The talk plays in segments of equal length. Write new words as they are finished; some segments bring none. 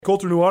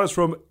Colter Nuanez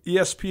from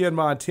ESPN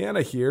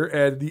Montana here,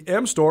 and the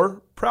M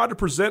Store, proud to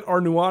present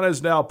our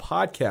Nuanez Now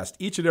podcast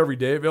each and every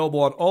day, available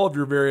on all of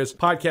your various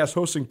podcast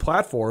hosting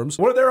platforms.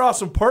 One of their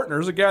awesome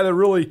partners, a guy that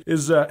really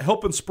is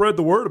helping spread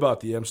the word about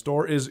the M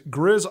Store, is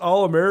Grizz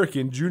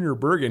All-American Junior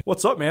Bergen.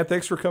 What's up, man?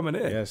 Thanks for coming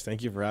in. Yes,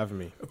 thank you for having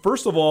me.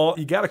 First of all,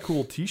 you got a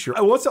cool t-shirt.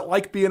 What's it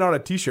like being on a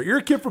t-shirt? You're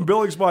a kid from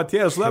Billings,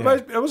 Montana, so that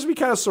must be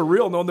kind of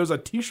surreal knowing there's a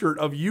t-shirt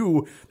of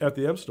you at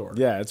the M Store.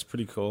 Yeah, it's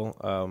pretty cool.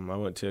 I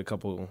went to a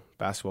couple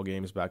basketball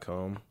games back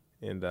home,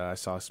 and I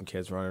saw some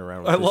kids running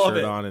around with their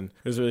shirt on, and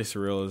it was really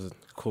surreal. It was a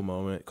cool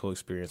moment, cool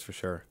experience for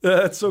sure.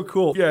 That's so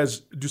cool. You guys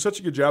do such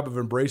a good job of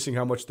embracing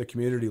how much the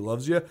community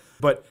loves you.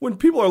 But when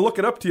people are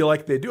looking up to you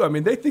like they do,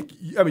 they think,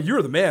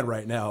 you're the man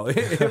right now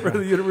for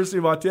the University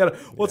of Montana.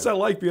 What's that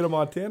like being a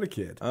Montana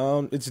kid?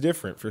 It's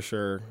different for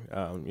sure.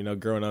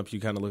 Growing up, you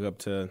kind of look up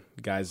to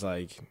guys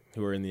like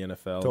who are in the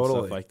NFL and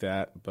stuff like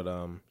that. But,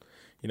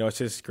 it's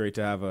just great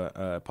to have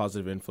a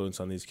positive influence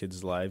on these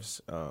kids' lives.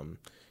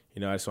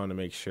 I just want to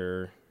make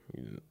sure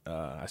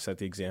I set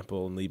the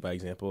example and lead by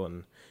example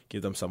and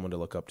give them someone to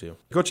look up to.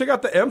 Go check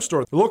out the M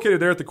Store. They're located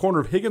there at the corner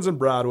of Higgins and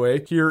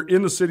Broadway here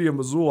in the city of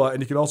Missoula,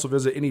 and you can also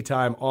visit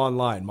anytime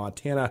online,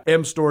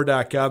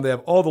 montanamstore.com. They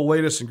have all the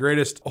latest and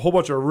greatest, a whole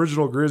bunch of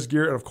original Grizz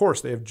gear, and of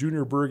course, they have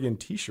Junior Bergen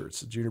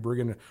t-shirts. Junior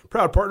Bergen,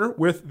 proud partner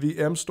with the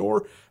M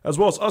Store, as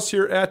well as us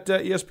here at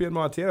ESPN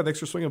Montana. Thanks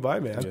for swinging by,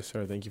 man. Yes,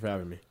 sir. Thank you for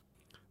having me.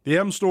 The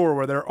M Store,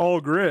 where they're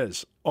all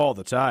Grizz all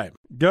the time.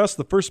 Gus,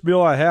 the first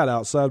meal I had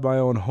outside my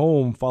own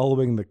home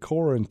following the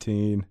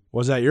quarantine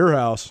was at your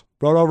house.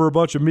 Brought over a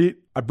bunch of meat.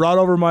 I brought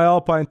over my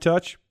Alpine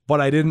Touch,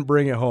 but I didn't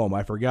bring it home.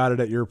 I forgot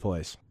it at your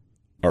place.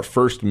 Our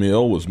first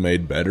meal was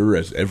made better,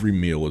 as every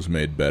meal is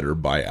made better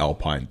by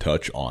Alpine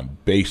Touch on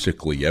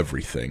basically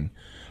everything.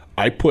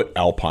 I put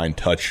Alpine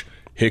Touch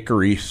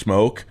Hickory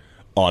Smoke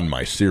on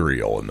my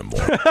cereal in the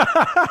morning.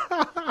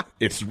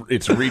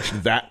 It's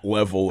reached that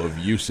level of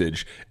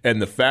usage, and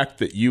the fact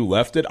that you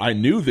left it, I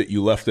knew that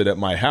you left it at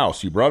my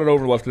house. You brought it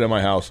over, left it at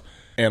my house,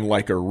 and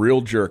like a real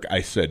jerk,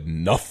 I said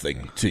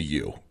nothing to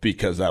you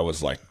because I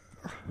was like,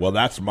 well,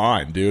 that's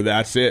mine, dude.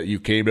 That's it. You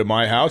came to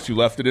my house, you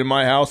left it in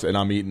my house, and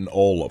I'm eating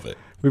all of it.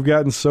 We've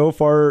gotten so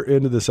far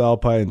into this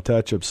Alpine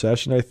Touch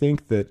obsession, I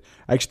think, that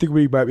I actually think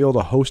we might be able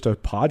to host a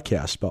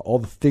podcast about all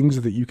the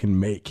things that you can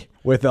make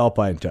with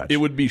Alpine Touch. It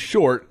would be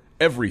short.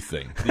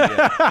 Everything.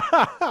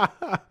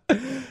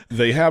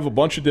 They have a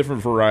bunch of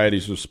different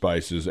varieties of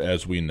spices,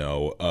 as we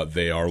know.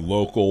 They are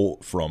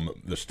local from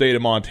the state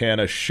of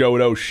Montana.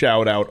 Shoto,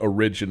 shout out,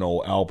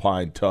 original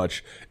Alpine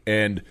Touch.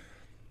 And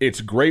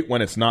it's great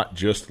when it's not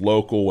just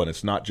local, when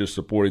it's not just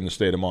supporting the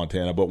state of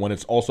Montana, but when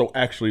it's also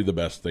actually the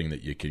best thing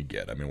that you can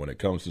get. When it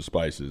comes to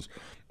spices,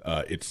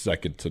 it's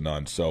second to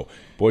none. So,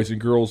 boys and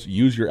girls,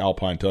 use your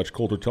Alpine Touch.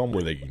 Colter, tell them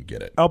where they can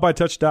get it.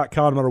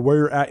 AlpineTouch.com, no matter where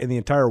you're at in the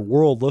entire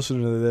world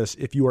listening to this,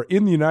 if you are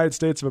in the United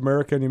States of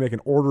America and you make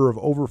an order of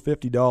over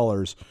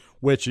 $50,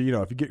 which, if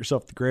you get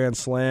yourself the Grand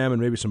Slam and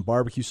maybe some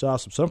barbecue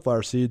sauce, some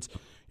sunflower seeds,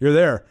 you're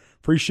there.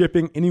 Free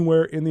shipping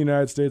anywhere in the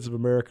United States of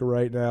America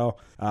right now.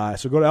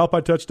 So go to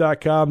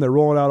AlpineTouch.com. They're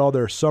rolling out all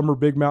their summer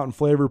Big Mountain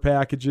flavor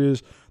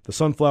packages. The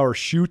sunflower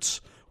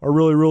shoots are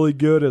really, really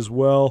good as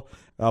well.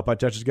 Alpine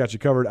Touch has got you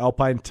covered.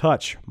 Alpine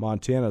Touch,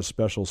 Montana's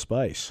special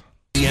spice.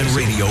 ESPN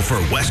Radio for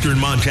Western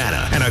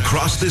Montana and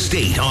across the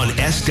state on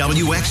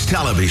SWX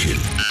Television.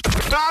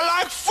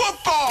 I like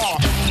football!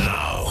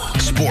 Now,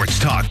 sports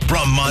talk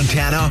from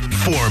Montana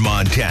for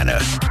Montana.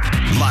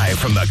 Live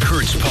from the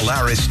Kurtz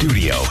Polaris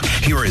studio,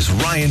 here is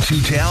Ryan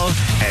Tutel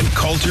and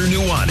Colter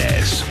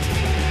Nuanez.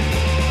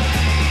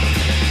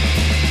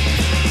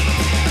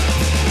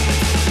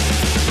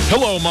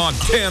 Hello,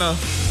 Montana.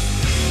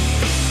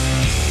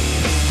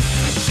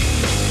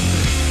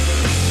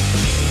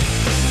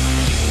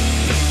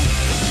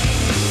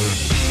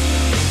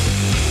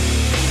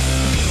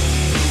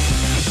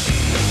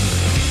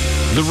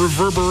 The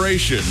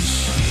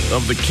reverberations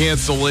of the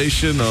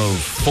cancellation of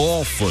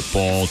fall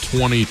football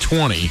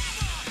 2020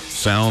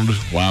 sound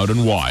loud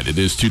and wide. It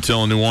is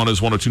Tutel and Nuanez,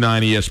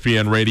 102.9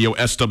 ESPN Radio,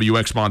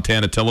 SWX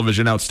Montana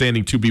Television.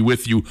 Outstanding to be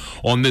with you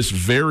on this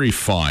very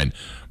fine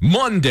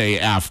Monday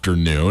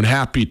afternoon.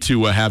 Happy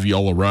to have you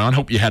all around.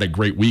 Hope you had a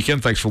great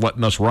weekend. Thanks for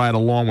letting us ride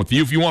along with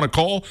you. If you want to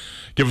call,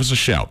 give us a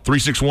shout.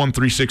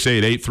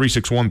 361-3688,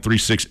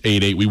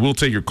 361-3688. We will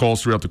take your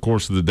calls throughout the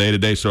course of the day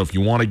today, so if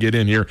you want to get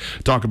in here,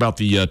 talk about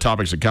the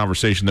topics of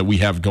conversation that we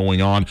have going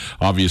on,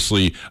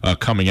 obviously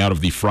coming out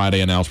of the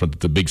Friday announcement that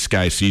the Big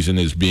Sky season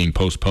is being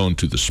postponed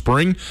to the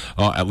spring,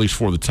 at least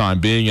for the time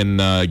being,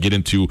 and get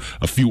into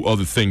a few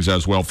other things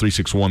as well.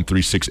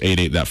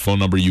 361-3688, that phone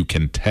number. You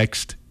can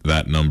text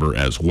that number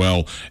as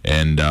well,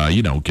 and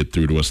get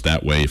through to us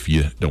that way if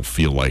you don't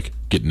feel like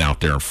getting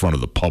out there in front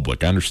of the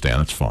public. I understand.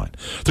 That's fine.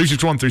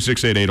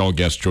 361-3688. All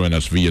guests join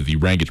us via the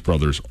Rangich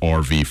Brothers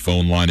RV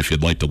phone line. If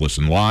you'd like to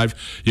listen live,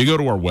 you go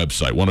to our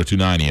website,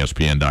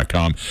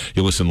 1029ESPN.com.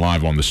 You listen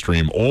live on the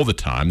stream all the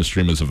time. The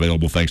stream is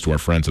available thanks to our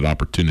friends at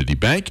Opportunity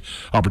Bank.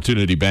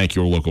 Opportunity Bank,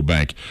 your local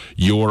bank,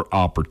 your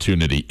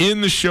opportunity.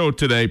 In the show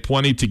today,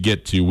 plenty to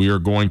get to. We are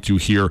going to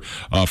hear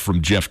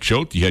from Jeff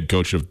Choate, the head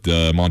coach of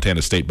the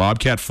Montana State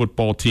Bobcat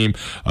football team.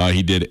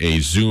 He did a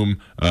Zoom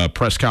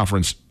press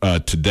conference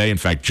today. In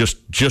fact,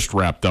 just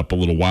wrapped up a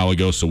little while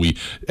ago, so we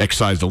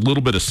excised a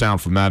little bit of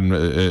sound from that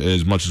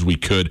as much as we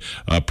could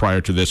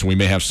prior to this, and we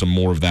may have some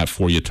more of that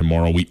for you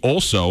tomorrow. We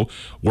also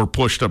were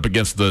pushed up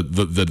against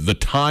the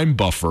time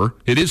buffer.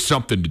 It is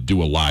something to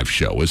do a live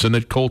show, isn't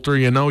it, Coulter?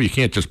 You know, you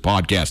can't just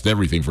podcast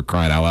everything, for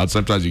crying out loud.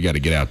 Sometimes you got to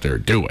get out there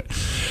and do it.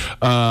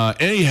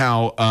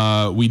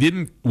 Anyhow,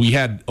 we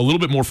had a little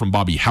bit more from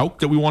Bobby Hauck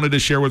that we wanted to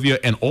share with you,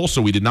 and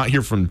also we did not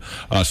hear from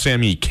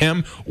Sammy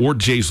Kim or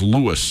Jace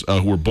Lewis,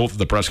 who were both at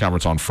the press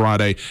conference on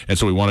Friday, and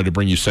so we wanted to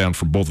bring you sound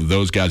from both of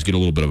those guys, get a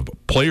little bit of a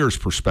player's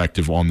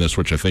perspective on this,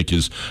 which I think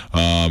is,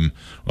 I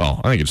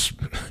think it's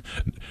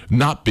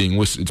not being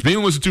listened. It's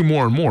being listened to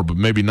more and more, but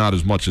maybe not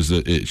as much as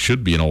it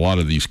should be in a lot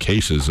of these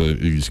cases.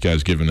 These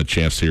guys given a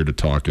chance here to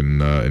talk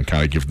and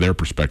kind of give their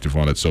perspective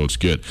on it, so it's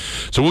good.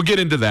 So we'll get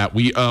into that.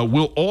 We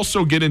will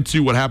also get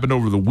into what happened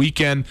over the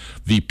weekend,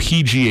 the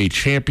PGA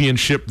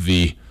Championship,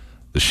 the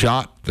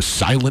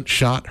silent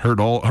shot heard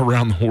all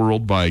around the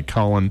world by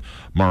Colin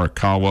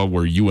Morikawa,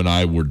 where you and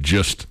I were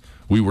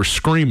we were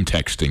scream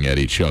texting at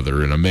each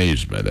other in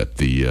amazement at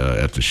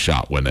the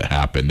shot when it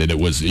happened, and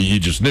you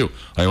just knew,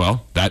 like,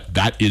 well,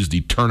 that is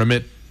the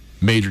tournament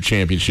major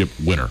championship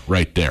winner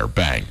right there.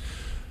 Bang.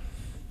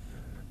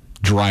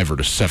 Driver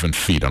to 7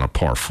 feet on a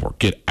par 4.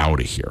 Get out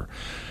of here.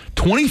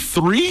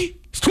 23?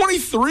 It's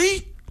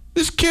 23?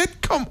 This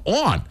kid? Come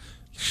on.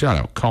 Shout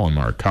out Colin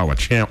Morikawa,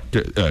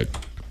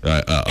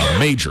 a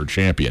major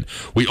champion.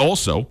 We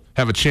also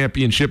have a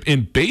championship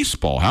in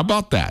baseball. How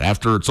about that?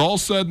 After it's all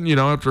said,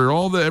 after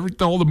all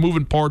the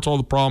moving parts, all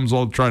the problems,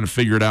 all trying to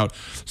figure it out,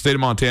 state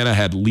of Montana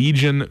had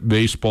Legion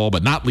baseball,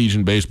 but not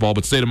Legion baseball,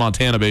 but state of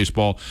Montana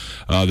baseball.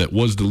 That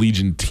was the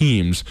Legion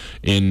teams.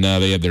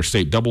 They had their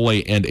state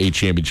AA and A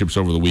championships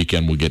over the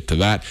weekend. We'll get to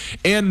that,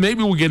 and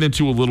maybe we'll get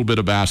into a little bit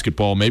of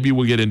basketball. Maybe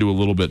we'll get into a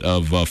little bit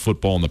of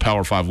football on the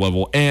Power 5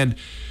 level, and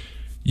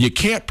you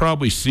can't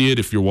probably see it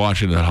if you're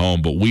watching at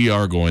home, but we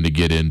are going to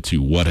get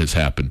into what has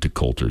happened to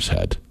Coulter's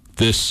head.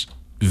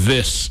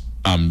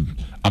 I'm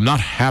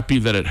not happy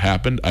that it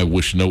happened. I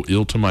wish no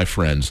ill to my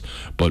friends,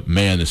 but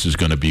man, this is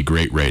going to be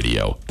great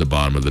radio at the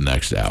bottom of the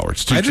next hour.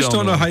 I just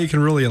don't know how you can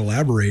really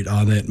elaborate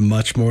on it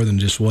much more than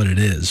just what it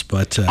is.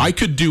 But I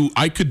could do,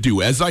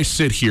 as I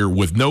sit here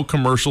with no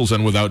commercials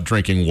and without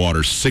drinking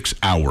water, 6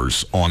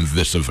 hours on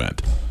this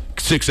event.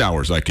 6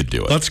 hours, I could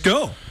do it. Let's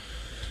go.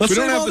 Let's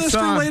save all this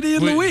for Lady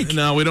in the Week.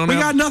 No, we don't. We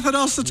got nothing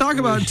else to talk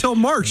about until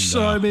March.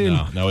 So I mean,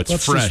 no, it's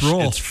fresh.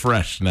 It's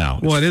fresh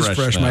now. Well, it is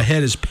fresh. My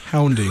head is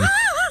pounding.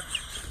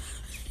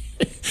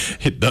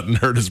 It doesn't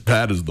hurt as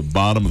bad as the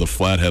bottom of the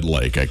Flathead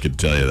Lake, I can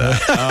tell you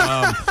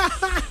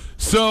that.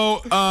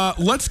 So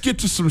let's get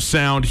to some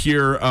sound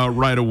here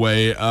right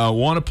away. I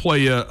want to play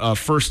you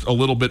first a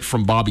little bit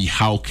from Bobby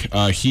Hauck.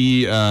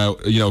 He,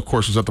 of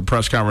course, was at the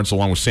press conference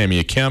along with Sammy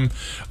Akim,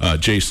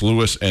 Jace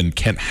Lewis, and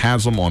Kent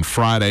Haslam on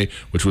Friday,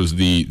 which was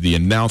the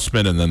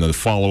announcement, and then the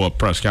follow-up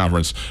press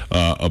conference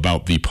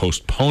about the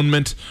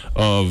postponement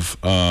of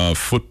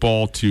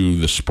football to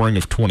the spring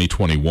of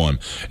 2021.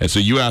 And so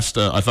you asked,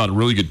 I thought, a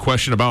really good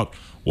question about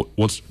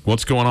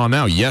what's going on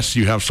now? Yes,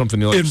 you have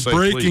something you'd like to say,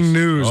 please. In breaking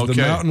news, okay.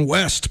 The Mountain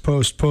West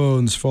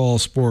postpones fall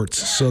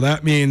sports. So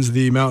that means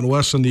the Mountain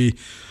West and the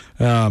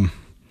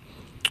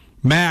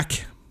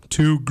MAC,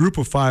 2 Group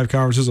of 5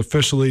 conferences,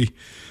 officially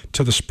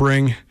to the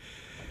spring.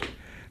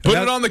 Put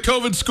it on the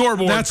COVID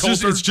scoreboard.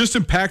 It's just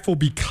impactful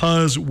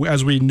because,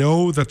 as we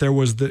know, that there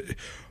was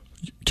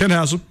Ken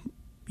Haslam,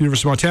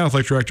 University of Montana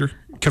athletic director,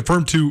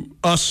 confirmed to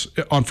us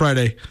on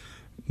Friday,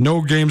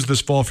 no games this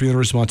fall for the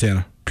University of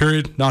Montana.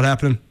 Period. Not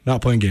happening.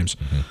 Not playing games.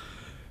 Mm-hmm.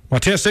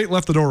 Montana State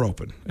left the door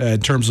open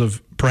in terms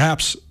of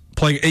perhaps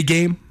playing a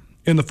game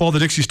in the fall. The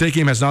Dixie State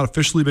game has not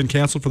officially been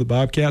canceled for the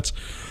Bobcats,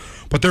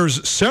 but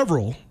there's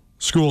several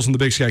schools in the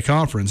Big Sky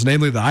Conference,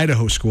 namely the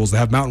Idaho schools, that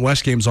have Mountain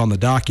West games on the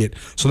docket.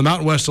 So the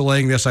Mountain West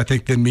delaying this, I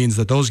think, then means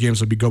that those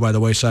games would go by the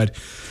wayside.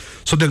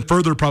 So then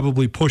further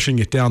probably pushing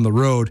it down the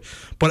road.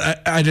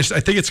 But I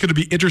think it's going to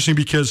be interesting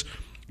because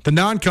the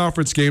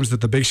non-conference games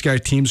that the Big Sky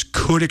teams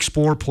could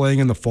explore playing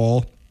in the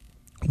fall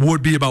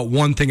would be about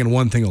one thing and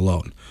one thing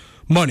alone: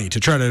 money, to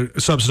try to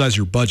subsidize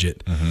your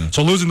budget. Mm-hmm.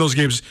 So losing those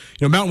games,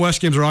 Mountain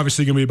West games are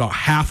obviously going to be about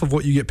half of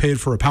what you get paid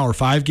for a Power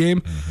 5 game,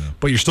 mm-hmm.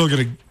 but you're still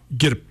going to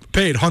get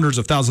paid hundreds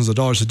of thousands of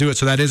dollars to do it.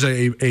 So that is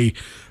a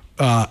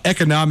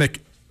economic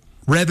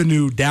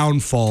revenue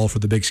downfall for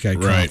the Big Sky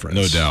Conference.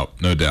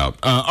 Right, no doubt.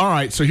 All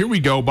right, so here we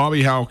go.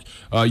 Bobby Hauck,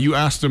 you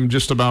asked him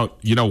just about,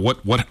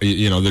 what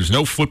there's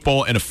no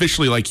football, and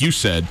officially, like you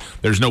said,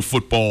 there's no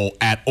football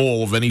at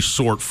all of any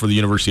sort for the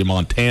University of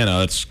Montana.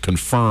 That's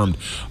confirmed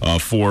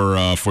for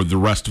the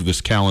rest of this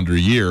calendar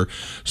year.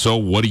 So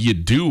what do you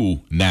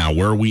do now?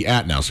 Where are we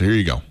at now? So here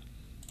you go.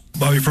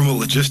 Bobby, from a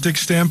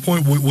logistics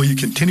standpoint, will you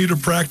continue to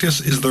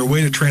practice? Is there a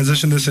way to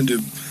transition this into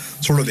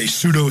sort of a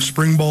pseudo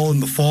spring ball in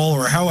the fall,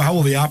 or how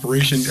will the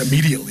operation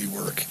immediately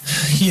work?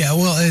 Yeah,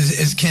 well,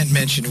 as Kent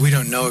mentioned, we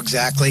don't know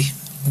exactly.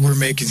 We're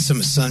making some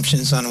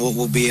assumptions on what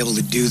we'll be able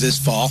to do this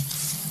fall.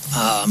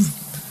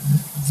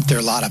 There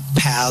are a lot of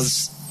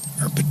paths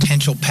or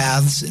potential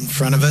paths in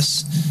front of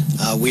us.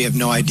 We have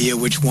no idea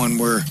which one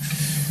we're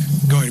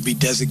going to be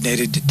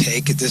designated to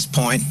take at this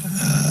point.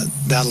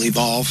 That'll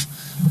evolve.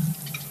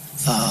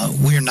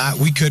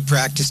 We could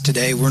practice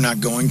today. We're not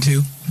going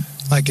to.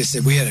 Like I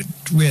said, we had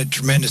a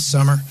tremendous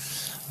summer.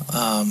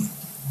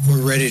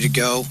 We're ready to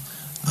go.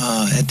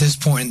 At this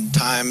point in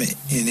time,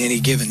 in any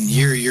given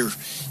year, you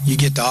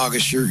get to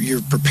August,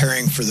 you're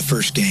preparing for the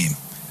first game,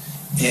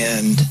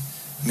 and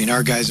I mean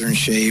our guys are in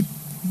shape.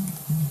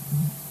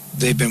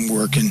 They've been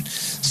working,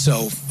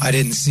 so I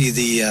didn't see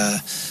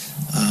the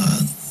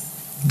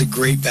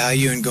great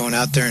value in going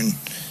out there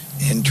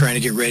and trying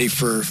to get ready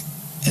for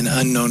an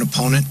unknown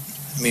opponent.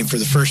 I mean, for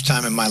the first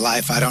time in my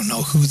life, I don't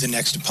know who the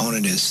next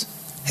opponent is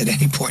at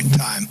any point in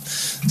time.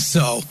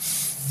 So,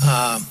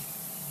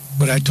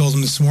 what I told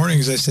them this morning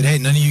is I said, hey,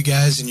 none of you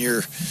guys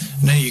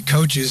none of you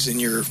coaches in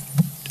your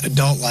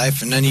adult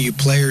life and none of you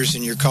players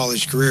in your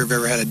college career have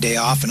ever had a day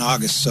off in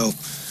August. So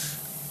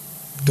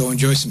go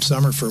enjoy some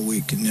summer for a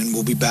week, and then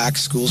we'll be back.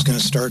 School's going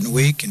to start in a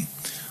week, and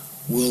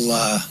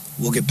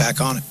we'll get back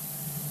on it.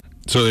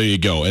 So there you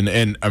go. And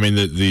I mean,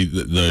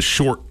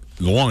 the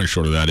long and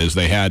short of that is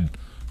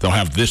they'll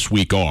have this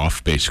week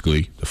off,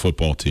 basically, the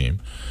football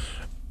team.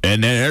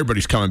 And then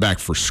everybody's coming back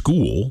for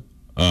school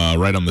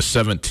right on the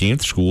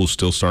 17th. School is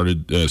still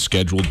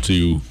scheduled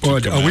to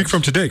a week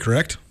from today,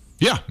 correct?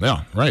 Yeah,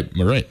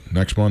 right.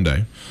 Next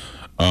Monday.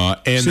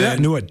 I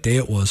knew what day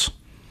it was.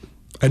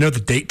 I know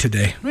the date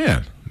today.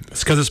 Man.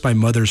 It's because it's my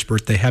mother's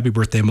birthday. Happy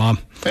birthday, Mom.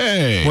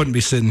 Hey. Wouldn't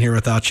be sitting here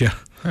without you.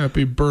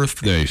 Happy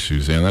birthday,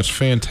 Suzanne. That's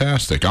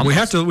fantastic. We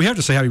have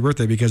to say happy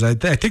birthday because I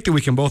think that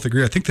we can both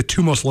agree. I think the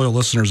two most loyal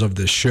listeners of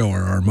this show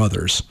are our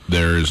mothers.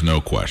 There is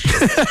no question.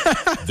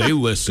 They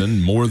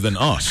listen more than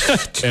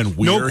us, and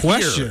we are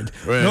question.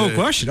 Here. No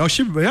question.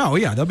 Oh,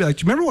 yeah. They'll be like,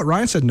 do you remember what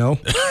Ryan said? No.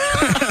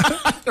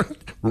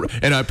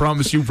 And I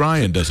promise you,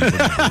 Ryan doesn't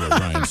remember what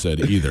Ryan said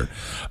either.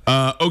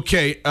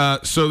 Okay,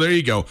 so there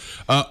you go.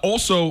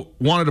 Also,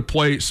 wanted to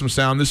play some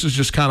sound. This is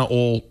just kind of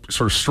all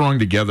sort of strung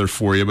together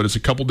for you, but it's a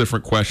couple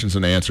different questions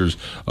and answers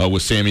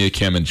with Sammy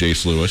Akim and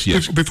Jace Lewis.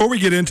 Yes. Before we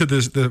get into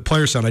the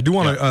player sound, I do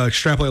want to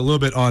extrapolate a little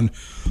bit on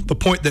the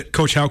point that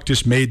Coach Hauck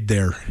just made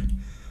there.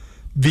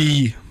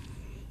 The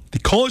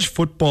college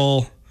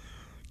football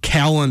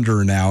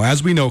calendar now,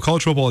 as we know,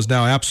 college football is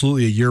now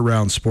absolutely a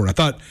year-round sport. I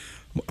thought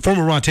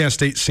former Montana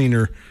State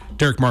senior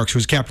Derek Marks, who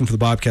was captain for the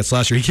Bobcats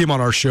last year, he came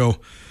on our show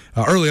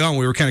early on.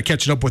 We were kind of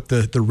catching up with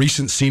the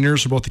recent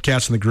seniors for both the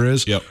Cats and the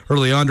Grizz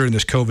early on during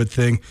this COVID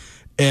thing.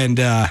 And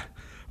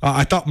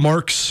I thought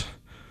Marks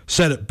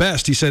said it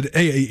best. He said,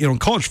 hey, in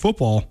college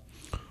football,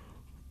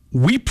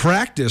 we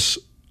practice.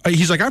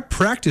 He's like, I've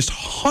practiced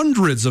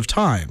hundreds of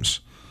times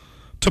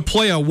to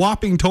play a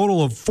whopping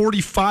total of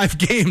 45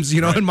 games,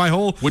 in my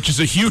whole Which is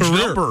a huge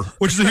career. number.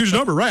 Which is a huge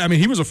number, right? I mean,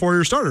 he was a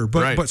 4-year starter,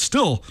 but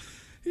still,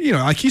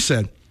 like he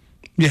said,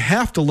 you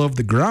have to love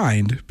the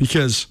grind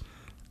because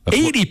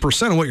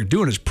 80% of what you're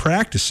doing is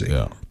practicing.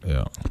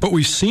 Yeah. But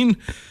we've seen,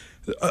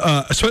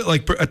 especially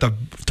like at the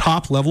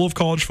top level of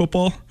college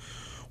football,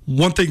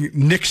 one thing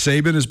Nick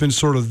Saban has been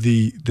sort of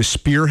the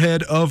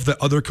spearhead of that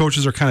other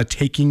coaches are kind of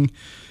taking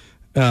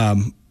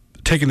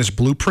this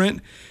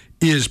blueprint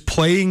is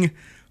playing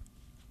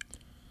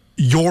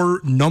your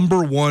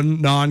number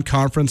one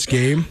non-conference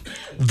game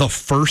the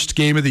first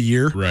game of the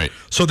year. Right.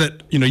 So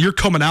that, you're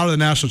coming out of the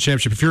national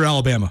championship. If you're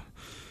Alabama,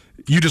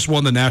 you just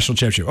won the national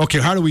championship. Okay,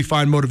 how do we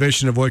find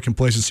motivation to avoid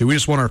complacency? We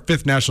just won our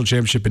 5th national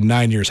championship in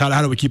 9 years.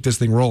 How do we keep this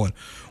thing rolling?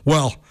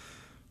 Well,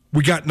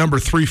 we got number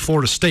 3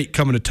 Florida State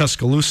coming to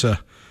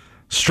Tuscaloosa.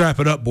 Strap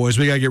it up, boys.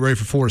 We got to get ready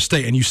for Florida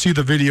State. And you see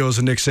the videos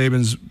of Nick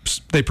Saban's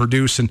they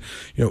produce and,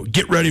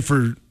 get ready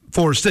for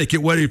Florida State.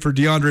 Get ready for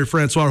DeAndre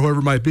Francois or whoever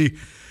it might be.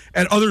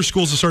 And other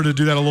schools have started to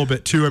do that a little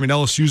bit too. I mean,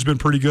 LSU's been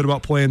pretty good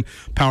about playing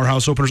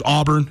powerhouse openers.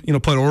 Auburn,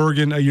 played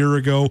Oregon a year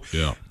ago.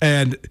 Yeah.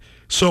 And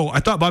so I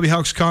thought Bobby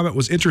Hauck's comment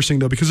was interesting,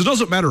 though, because it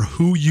doesn't matter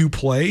who you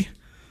play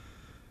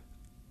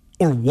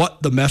or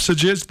what the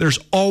message is. There's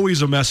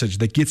always a message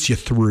that gets you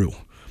through.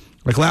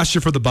 Like last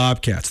year for the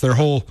Bobcats, their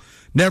whole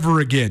never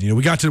again. We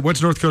went to North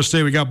Dakota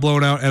State, we got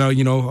blown out, and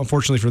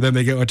unfortunately for them,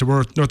 they went to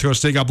North Dakota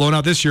State, got blown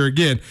out this year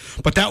again.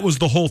 But that was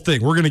the whole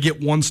thing. We're going to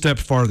get one step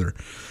farther.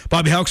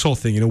 Bobby Hauck's whole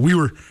thing,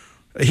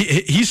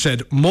 he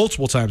said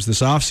multiple times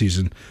this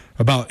offseason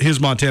about his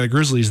Montana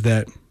Grizzlies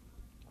that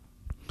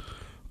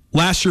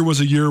last year was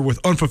a year with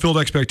unfulfilled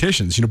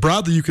expectations.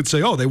 Broadly, you could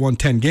say, they won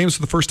 10 games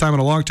for the first time in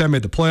a long time,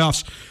 made the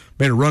playoffs,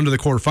 made a run to the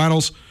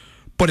quarterfinals.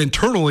 But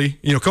internally,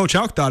 Coach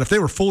Hauck thought if they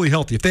were fully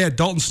healthy, if they had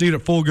Dalton Snead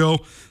at full go,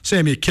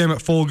 Sammy Akim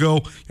at full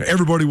go,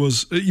 everybody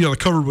was, the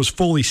cupboard was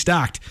fully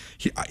stocked.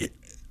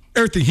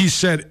 Everything he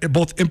said,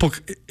 both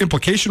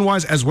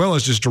implication-wise as well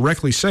as just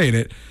directly saying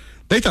it,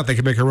 they thought they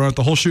could make a run at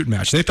the whole shooting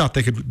match. They thought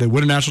they'd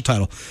win a national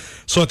title.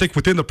 So I think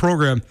within the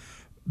program,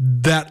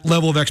 that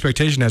level of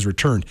expectation has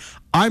returned.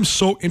 I'm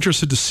so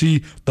interested to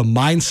see the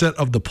mindset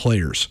of the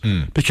players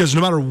because no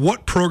matter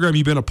what program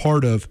you've been a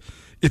part of,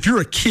 if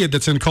you're a kid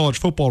that's in college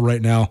football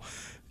right now,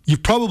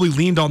 you've probably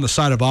leaned on the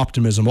side of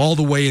optimism all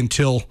the way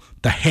until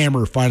the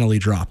hammer finally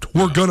dropped.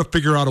 We're going to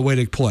figure out a way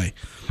to play.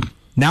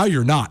 Now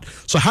you're not.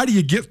 So how do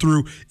you get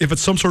through if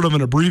it's some sort of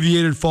an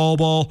abbreviated fall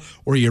ball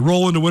or you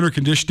roll into winter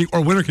conditioning,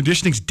 or winter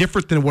conditioning is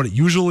different than what it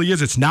usually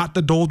is? It's not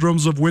the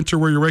doldrums of winter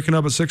where you're waking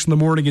up at 6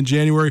 a.m. in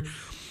January.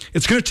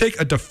 It's going to take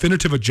a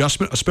definitive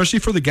adjustment, especially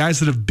for the guys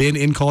that have been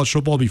in college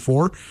football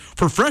before.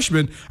 For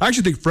freshmen, I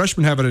actually think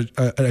freshmen have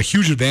a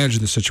huge advantage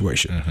in this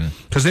situation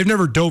because they've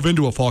never dove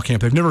into a fall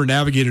camp. They've never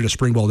navigated a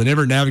spring ball. They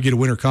never navigated a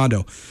winter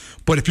condo.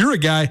 But if you're a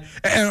guy,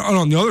 and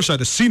on the other side,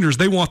 the seniors,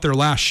 they want their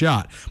last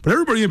shot. But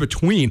everybody in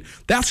between,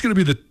 that's going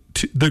to be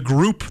the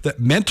group that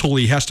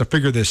mentally has to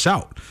figure this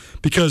out.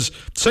 Because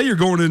say you're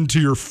going into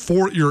you're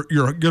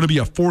going to be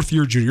a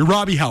fourth-year junior. You're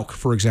Robbie Hauck,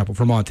 for example,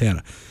 from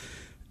Montana.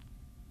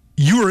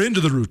 You are into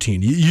the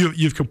routine.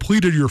 You've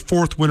completed your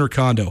fourth winter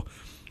condo.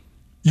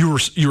 You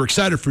were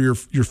excited for your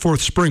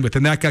fourth spring, but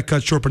then that got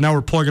cut short. But now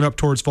we're plugging up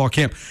towards fall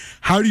camp.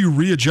 How do you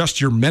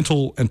readjust your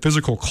mental and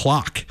physical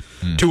clock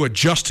to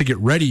adjust to get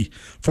ready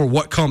for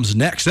what comes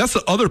next? That's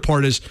the other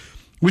part is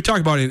we talk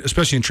about it,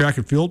 especially in track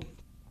and field,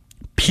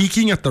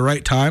 peaking at the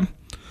right time.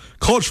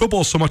 College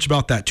football is so much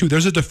about that too.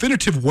 There's a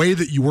definitive way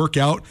that you work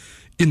out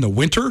in the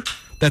winter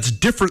that's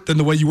different than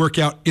the way you work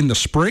out in the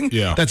spring.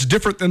 Yeah. That's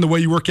different than the way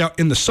you work out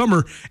in the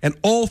summer. And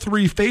all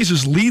three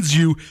phases leads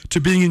you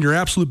to being in your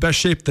absolute best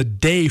shape the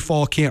day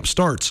fall camp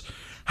starts.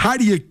 How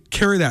do you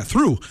carry that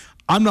through?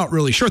 I'm not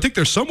really sure. I think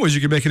there's some ways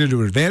you can make it into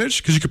an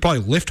advantage because you could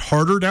probably lift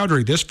harder now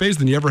during this phase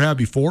than you ever have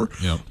before.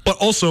 Yep. But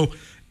also,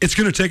 it's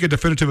going to take a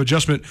definitive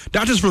adjustment,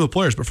 not just for the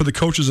players, but for the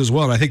coaches as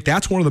well. And I think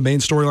that's one of the main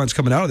storylines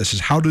coming out of this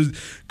is how do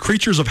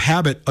creatures of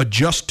habit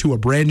adjust to a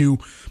brand new,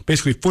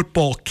 basically,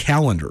 football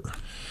calendar?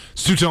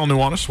 Stu Tell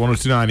Nuanez,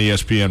 102.9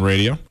 ESPN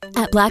Radio.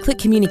 At Blackfoot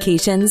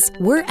Communications,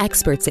 we're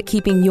experts at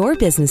keeping your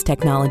business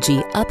technology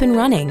up and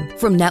running.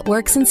 From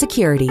networks and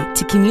security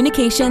to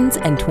communications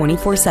and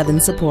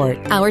 24/7 support,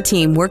 our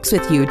team works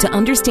with you to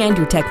understand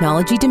your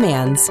technology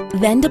demands,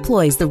 then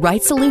deploys the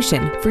right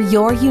solution for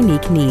your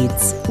unique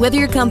needs. Whether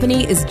your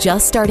company is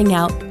just starting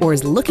out or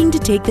is looking to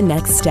take the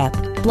next step,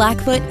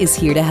 Blackfoot is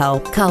here to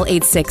help. Call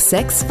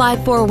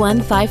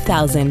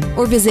 866-541-5000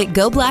 or visit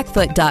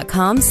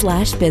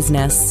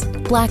goblackfoot.com/business.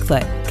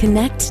 Blackfoot,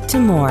 connect to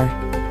more.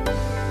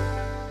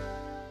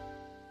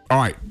 All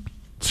right,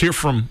 let's hear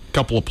from a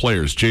couple of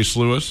players. Jace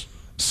Lewis,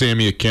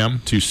 Sammy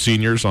Akim, two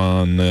seniors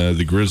on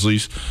the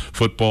Grizzlies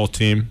football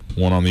team,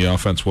 one on the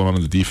offense, one on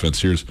the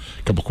defense. Here's a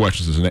couple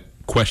questions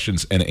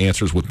and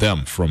answers with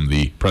them from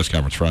the press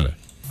conference Friday.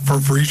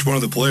 For each one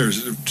of the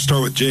players,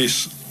 start with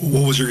Jace.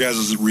 What was your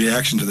guys'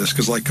 reaction to this?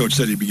 Because like Coach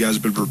said, you guys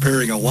have been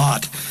preparing a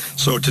lot.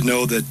 So to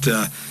know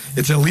that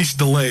it's at least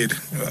delayed,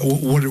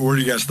 what are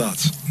you guys'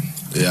 thoughts?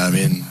 Yeah, I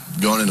mean,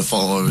 going into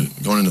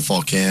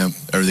fall camp,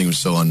 everything was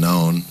so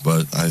unknown.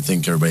 But I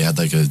think everybody had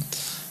like a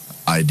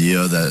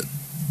idea that,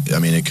 I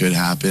mean, it could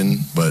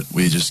happen. But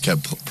we just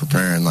kept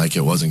preparing like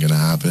it wasn't going to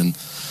happen.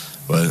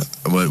 But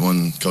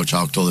when Coach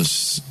Hauck told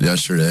us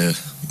yesterday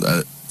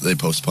that they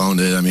postponed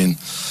it, I mean,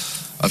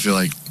 I feel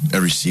like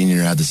every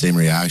senior had the same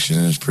reaction.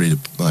 It was pretty,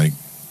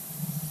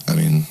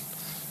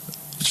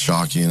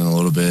 shocking a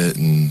little bit,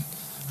 and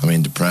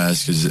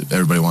depressed because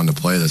everybody wanted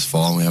to play this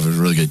fall, and we have a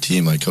really good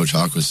team, like Coach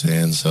Hauck was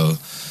saying. So,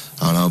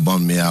 I don't know, it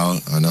bummed me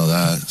out. I know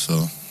that.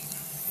 So,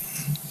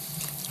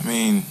 I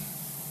mean,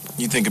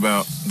 you think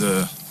about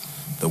the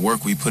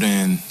work we put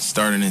in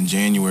starting in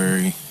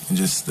January, and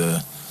just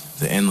the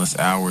endless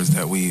hours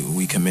that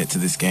we commit to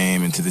this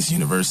game and to this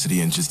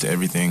university and just to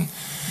everything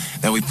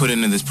that we put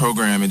into this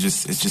program.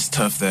 It's just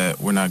tough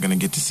that we're not going to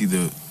get to see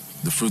the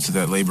fruits of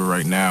that labor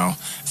right now.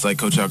 It's like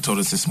Coach Hauck told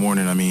us this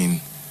morning,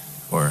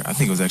 or I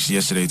think it was actually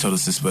yesterday he told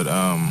us this, but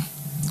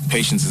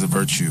patience is a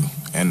virtue.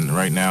 And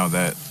right now,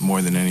 that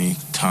more than any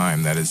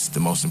time, that is the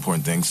most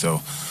important thing.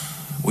 So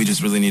we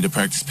just really need to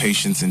practice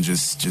patience and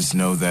just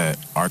know that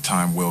our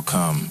time will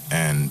come.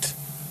 And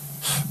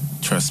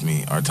trust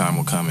me, our time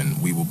will come,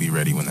 and we will be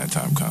ready when that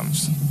time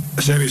comes.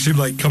 Sammy, it seemed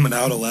like coming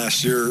out of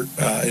last year,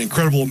 an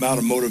incredible amount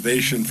of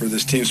motivation for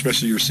this team,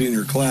 especially your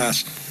senior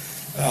class.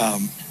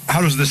 How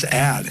does this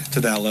add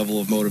to that level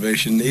of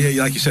motivation?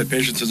 Like you said,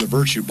 patience is a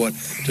virtue, but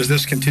does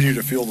this continue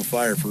to fuel the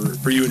fire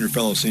for you and your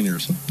fellow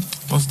seniors?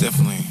 Most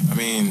definitely. I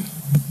mean,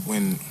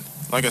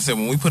 like I said,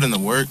 when we put in the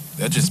work,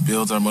 that just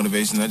builds our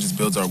motivation. That just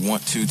builds our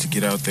want to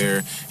get out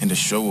there and to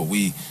show what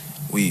we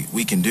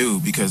can do.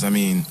 Because,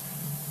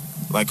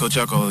 like Coach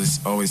Hauck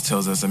always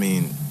tells us,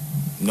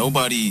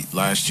 nobody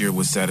last year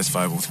was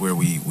satisfied with where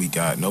we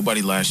got.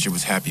 Nobody last year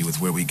was happy with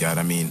where we got.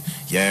 I mean,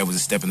 yeah, it was a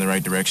step in the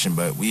right direction,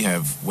 but we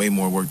have way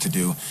more work to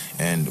do,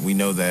 and we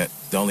know that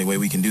the only way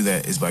we can do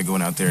that is by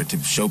going out there to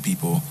show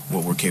people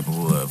what we're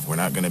capable of. We're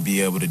not going to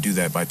be able to do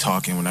that by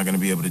talking. We're not going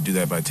to be able to do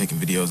that by taking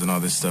videos and all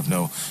this stuff.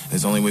 No,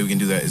 the only way we can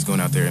do that is going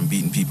out there and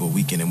beating people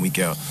week in and week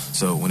out.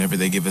 So whenever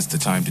they give us the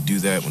time to do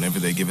that, whenever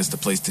they give us the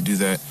place to do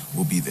that,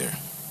 we'll be there.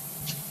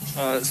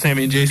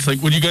 Sammy and Jace,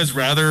 like, would you guys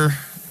rather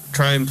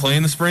try and play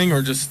in the spring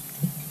or just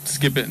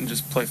skip it and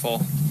just play fall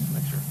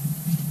next year?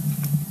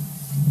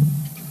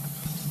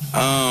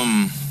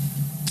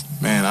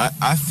 Man,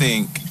 I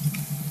think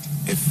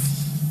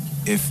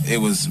if it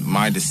was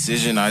my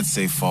decision, I'd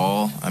say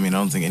fall. I mean, I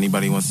don't think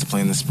anybody wants to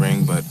play in the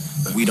spring, but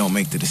we don't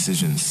make the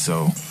decisions,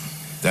 so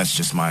that's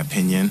just my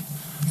opinion.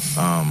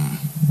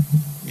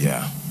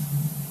 Yeah.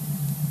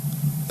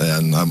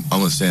 And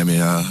I'm with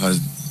Sammy. I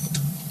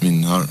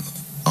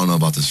don't know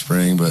about the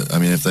spring, but I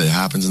mean, if it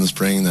happens in the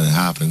spring, then it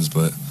happens.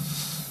 But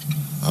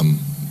I'm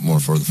more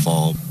for the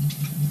fall.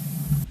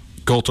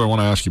 Coulter, I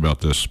want to ask you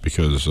about this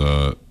because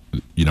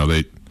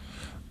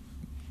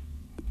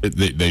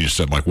they just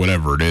said, like,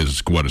 whatever it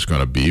is what it's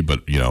going to be.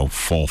 But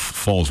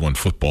fall is when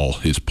football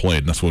is played,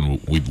 and that's when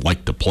we'd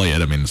like to play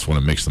it. I mean, that's when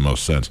it makes the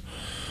most sense.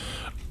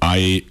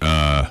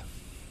 I'm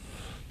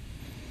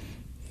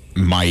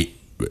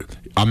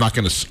not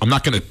going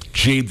to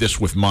jade this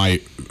with my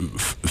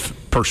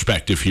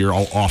perspective here.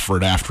 I'll offer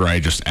it after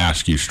I just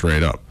ask you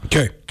straight up.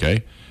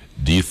 Okay.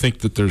 Do you think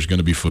that there's going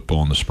to be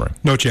football in the spring?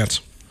 No chance.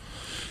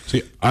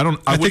 See, I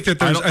think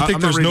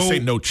there's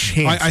no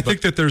chance. I think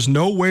that there's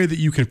no way that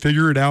you can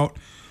figure it out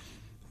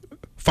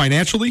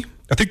financially.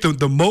 I think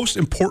the most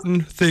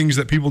important things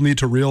that people need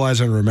to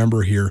realize and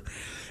remember here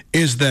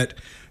is that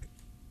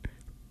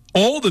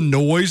all the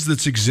noise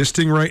that's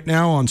existing right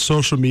now on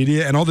social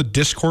media and all the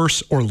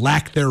discourse or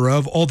lack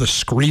thereof, all the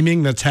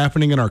screaming that's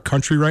happening in our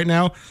country right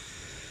now,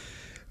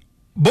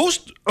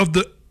 most of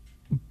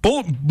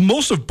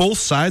both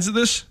sides of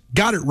this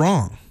got it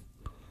wrong.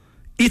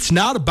 It's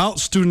not about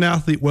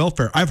student-athlete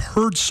welfare. I've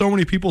heard so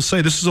many people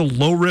say this is a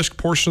low-risk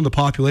portion of the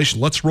population.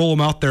 Let's roll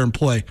them out there and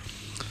play.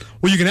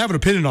 Well, you can have an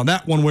opinion on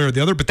that one way or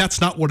the other, but that's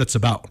not what it's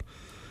about.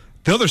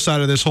 The other side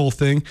of this whole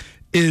thing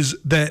is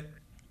that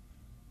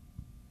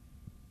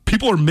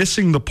people are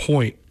missing the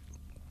point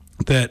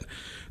that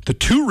the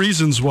two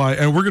reasons why,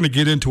 and we're going to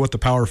get into what the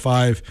Power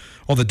Five,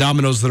 all the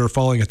dominoes that are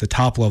falling at the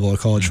top level of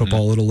college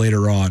football a little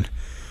later on.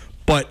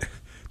 But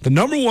the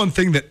number one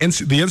thing that the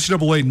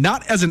NCAA,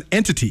 not as an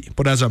entity,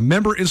 but as a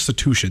member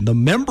institution, the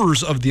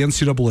members of the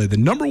NCAA, the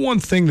number one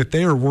thing that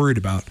they are worried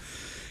about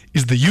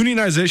is the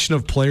unionization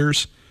of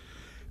players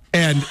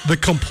and the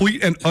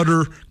complete and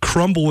utter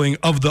crumbling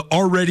of the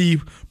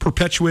already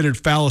perpetuated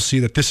fallacy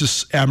that this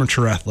is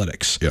amateur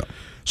athletics. Yeah.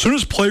 As soon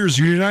as players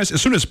unionize,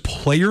 as soon as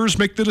players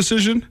make the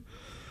decision,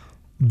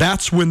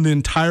 that's when the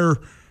entire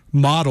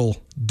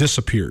model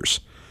disappears.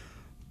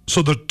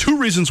 So the two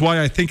reasons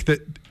why I think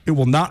that it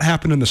will not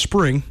happen in the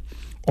spring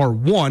are,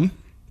 one,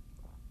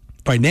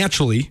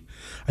 financially,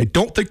 I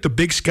don't think the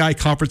Big Sky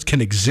Conference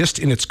can exist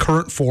in its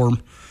current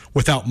form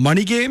without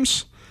money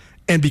games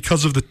and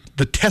because of the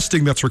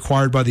testing that's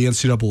required by the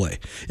NCAA.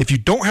 If you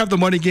don't have the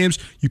money games,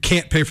 you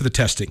can't pay for the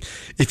testing.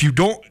 If you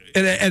don't,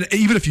 and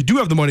even if you do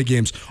have the money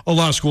games, a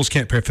lot of schools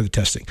can't pay for the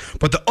testing.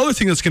 But the other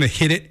thing that's going to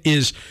hit it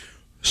is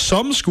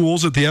some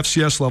schools at the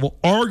FCS level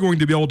are going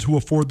to be able to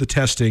afford the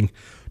testing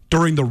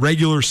during the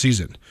regular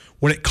season.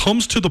 When it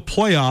comes to the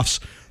playoffs,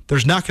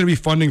 there's not going to be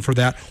funding for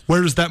that.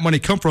 Where does that money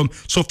come from?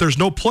 So if there's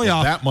no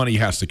playoff... that money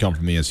has to come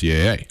from the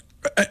NCAA.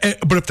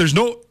 But if there's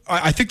no...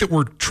 I think that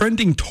we're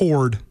trending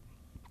toward...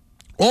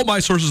 All my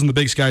sources in the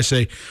Big Sky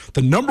say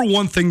the number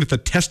one thing that the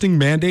testing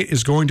mandate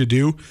is going to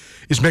do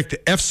is make the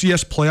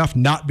FCS playoff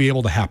not be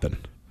able to happen.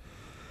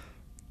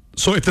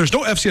 So if there's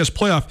no FCS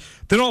playoff,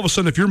 then all of a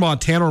sudden if you're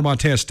Montana or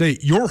Montana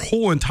State, your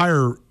whole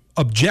entire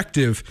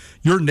objective,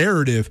 your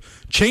narrative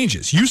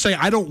changes. You say,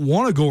 I don't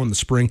want to go in the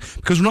spring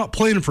because we're not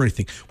playing for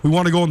anything. We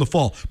want to go in the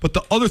fall. But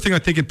the other thing I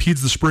think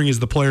impedes the spring is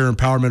the player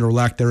empowerment or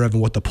lack thereof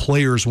and what the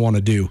players want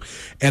to do.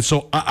 And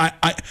so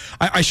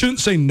I shouldn't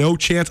say no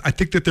chance. I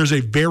think that there's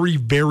a very,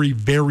 very,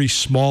 very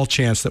small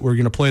chance that we're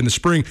going to play in the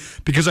spring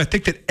because I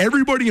think that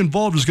everybody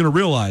involved is going to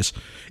realize,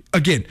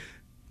 again,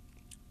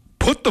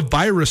 put the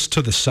virus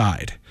to the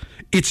side.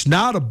 It's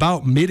not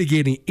about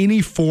mitigating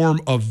any form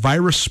of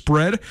virus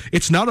spread.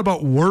 It's not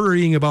about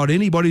worrying about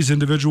anybody's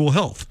individual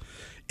health.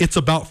 It's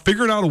about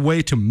figuring out a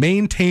way to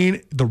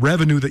maintain the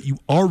revenue that you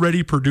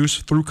already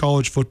produce through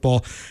college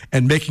football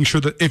and making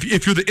sure that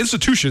if you're the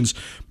institutions,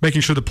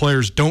 making sure the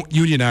players don't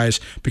unionize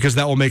because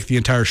that will make the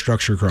entire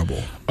structure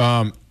crumble.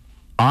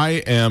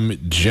 I am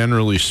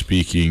generally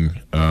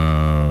speaking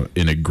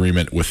in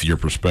agreement with your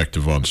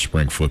perspective on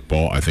spring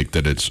football. I think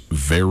that it's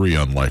very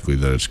unlikely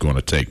that it's going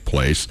to take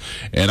place.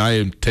 And I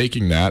am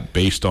taking that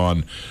based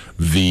on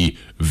the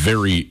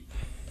very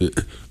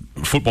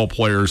football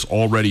players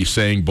already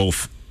saying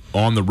both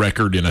on the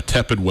record in a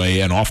tepid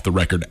way and off the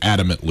record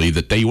adamantly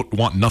that they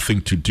want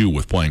nothing to do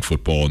with playing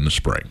football in the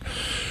spring.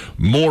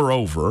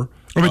 Moreover,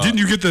 I mean, didn't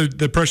you get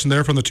the impression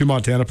there from the two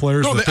Montana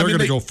players that they're going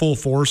to go full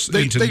force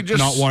into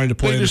not wanting to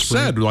play in the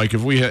spring? They just said, like,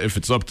 if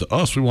it's up to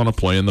us, we want to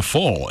play in the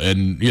fall.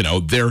 And,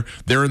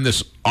 they're in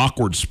this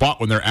awkward spot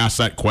when they're asked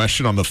that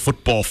question on the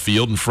football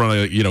field in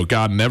front of,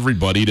 God and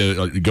everybody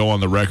to go on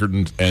the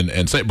record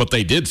and say, but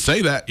they did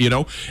say that,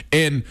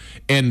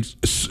 and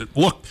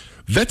look,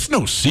 that's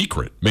no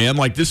secret, man.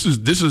 Like, this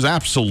is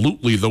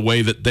absolutely the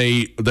way that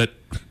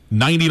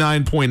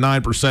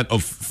 99.9%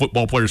 of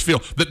football players feel,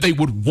 that they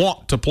would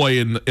want to play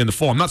in the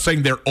fall. I'm not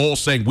saying they're all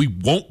saying we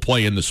won't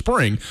play in the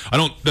spring. I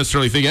don't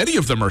necessarily think any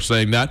of them are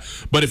saying that.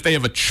 But if they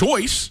have a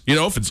choice,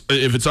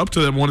 if it's up to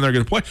them when they're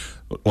going to play,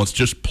 let's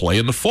just play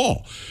in the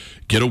fall.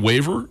 Get a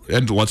waiver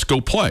and let's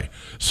go play.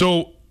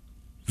 So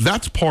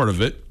that's part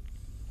of it.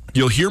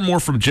 You'll hear more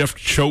from Jeff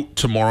Choate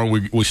tomorrow.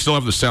 We still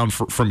have the sound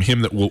from him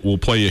that we'll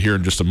play you here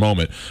in just a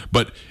moment.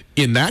 But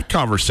in that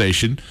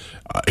conversation,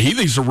 he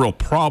thinks it's a real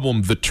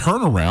problem, the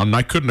turnaround, and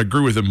I couldn't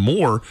agree with him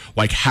more.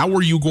 Like, how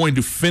are you going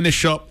to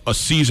finish up a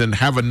season,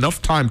 have enough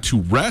time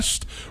to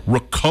rest,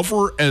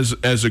 recover as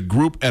a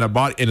group and a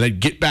body, and then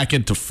get back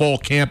into fall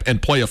camp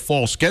and play a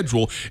fall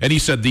schedule? And he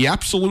said the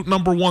absolute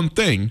number one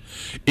thing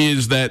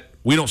is that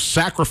we don't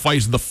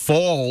sacrifice the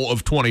fall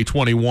of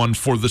 2021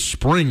 for the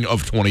spring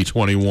of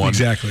 2021.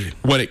 Exactly.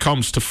 When it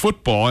comes to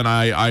football, and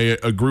I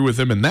agree with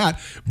him in that.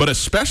 But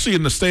especially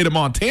in the state of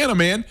Montana,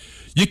 man,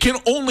 you can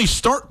only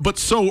start but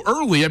so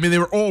early. I mean, they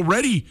were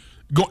already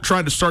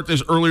trying to start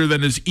this earlier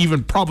than is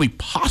even probably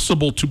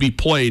possible to be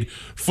played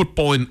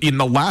football in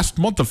the last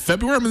month of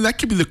February. I mean, that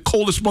could be the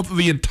coldest month of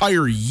the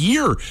entire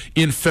year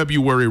in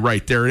February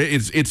right there.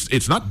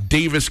 It's not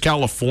Davis,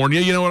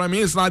 California, you know what I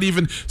mean? It's not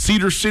even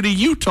Cedar City,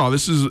 Utah.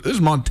 This is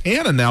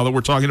Montana now that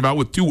we're talking about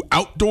with two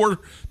outdoor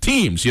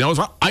teams. It's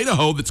not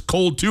Idaho that's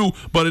cold too,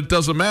 but it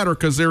doesn't matter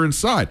because they're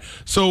inside.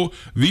 So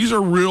these are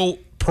real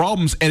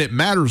problems, and it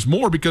matters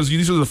more because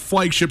these are the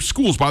flagship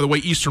schools. By the way,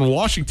 Eastern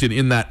Washington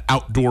in that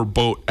outdoor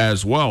boat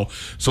as well.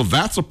 So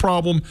that's a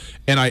problem,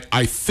 and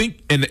I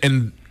think,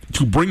 and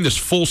to bring this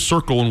full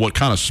circle and what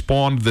kind of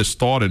spawned this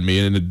thought in me,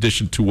 in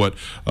addition to what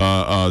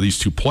these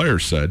two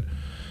players said,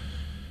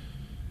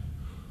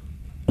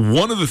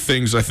 one of the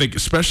things I think,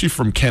 especially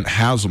from Kent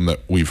Haslam, that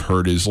we've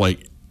heard is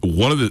like,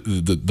 one of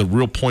the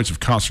real points of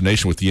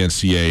consternation with the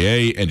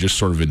NCAA and just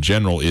sort of in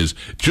general is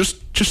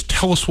just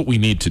tell us what we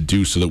need to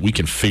do so that we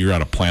can figure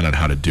out a plan on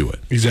how to do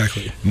it.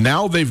 Exactly.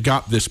 Now they've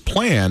got this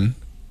plan,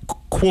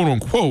 quote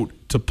unquote,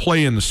 to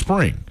play in the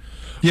spring.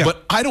 Yeah.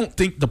 But I don't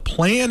think the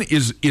plan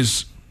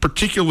is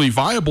particularly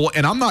viable,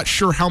 and I'm not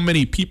sure how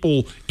many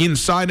people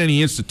inside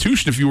any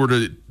institution, if you were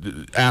to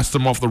ask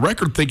them off the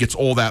record, think it's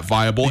all that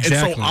viable.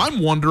 Exactly. And so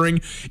I'm wondering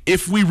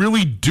if we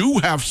really do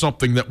have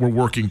something that we're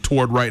working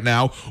toward right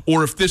now,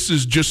 or if this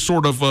is just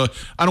sort of I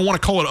don't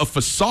want to call it a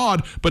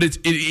facade, but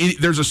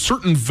there's a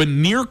certain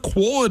veneer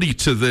quality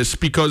to this,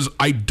 because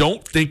I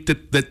don't think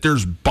that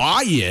there's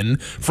buy-in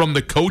from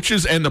the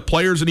coaches and the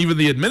players and even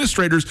the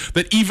administrators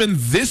that even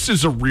this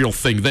is a real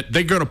thing, that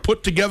they're going to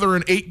put together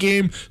an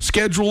 8-game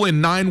schedule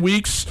in 9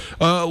 weeks,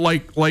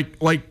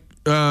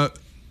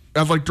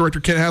 Athletic Director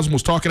Kent Haslam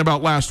was talking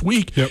about last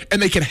week, and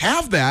they can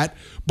have that,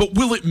 but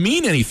will it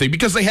mean anything?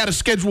 Because they had a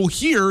schedule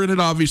here, and it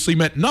obviously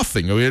meant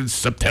nothing. I mean,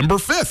 September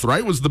 5th,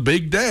 right, was the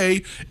big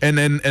day, and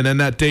then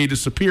that day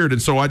disappeared.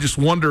 And so I just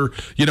wonder,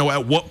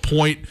 at what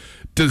point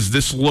does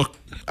this look?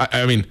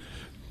 I mean,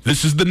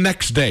 this is the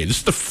next day. This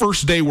is the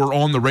first day we're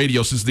on the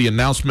radio since the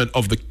announcement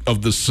of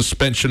the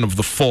suspension of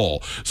the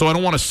fall. So I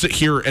don't want to sit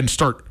here and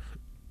start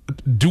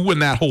doing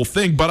that whole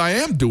thing, but I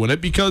am doing it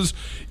because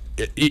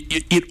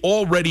it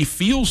already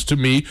feels to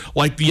me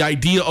like the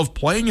idea of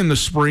playing in the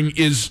spring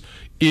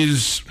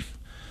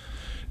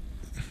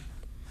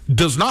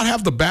does not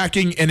have the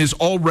backing and is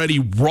already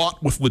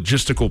wrought with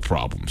logistical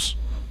problems.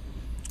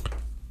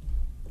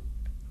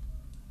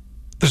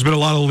 There's been a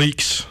lot of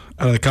leaks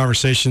out of the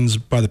conversations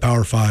by the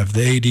Power Five,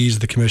 the ADs,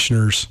 the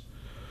commissioners,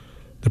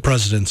 the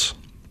presidents.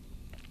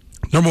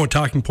 Number one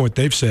talking point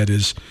they've said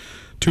is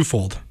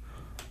twofold.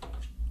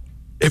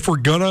 If we're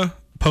going to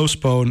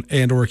postpone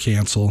and or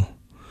cancel,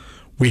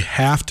 we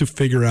have to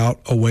figure out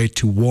a way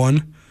to,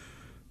 one,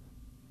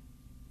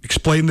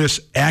 explain this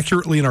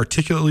accurately and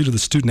articulately to the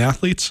student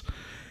athletes,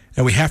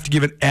 and we have to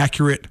give an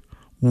accurate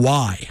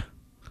why.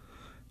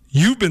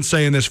 You've been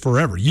saying this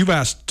forever. You've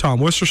asked Tom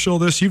Wistrcill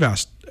this. You've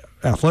asked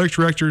athletic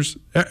directors,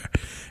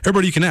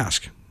 everybody you can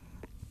ask.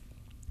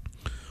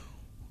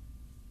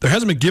 There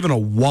hasn't been given a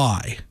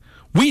why.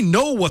 We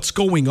know what's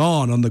going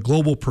on the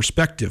global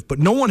perspective, but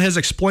no one has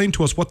explained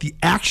to us what the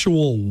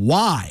actual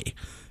why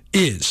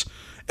is.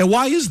 And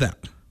why is that?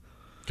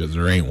 Because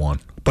there ain't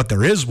one. But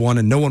there is one,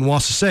 and no one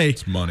wants to say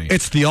it's money.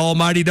 It's the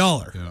almighty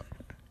dollar. Yeah.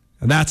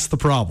 And that's the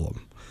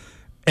problem.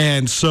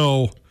 And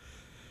so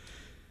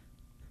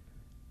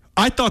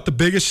I thought the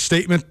biggest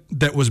statement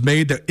that was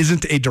made that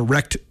isn't a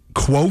direct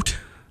quote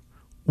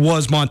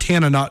was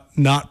Montana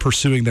not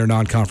pursuing their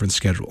non-conference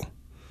schedule.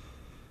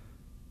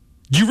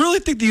 Do you really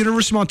think the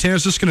University of Montana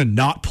is just going to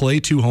not play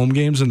 2 home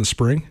games in the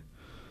spring?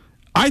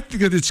 I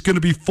think that it's going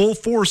to be full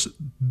force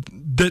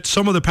that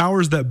some of the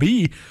powers that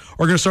be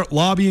are going to start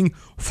lobbying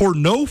for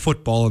no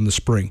football in the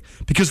spring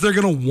because they're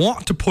going to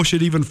want to push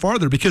it even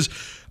farther. Because,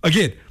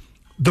 again,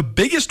 the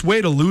biggest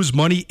way to lose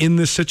money in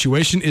this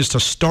situation is to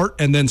start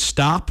and then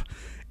stop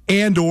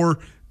and or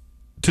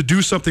to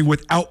do something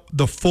without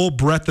the full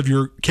breadth of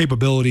your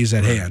capabilities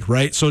at hand,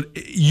 right? So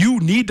you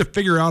need to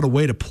figure out a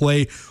way to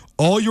play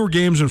all your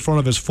games in front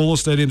of as full of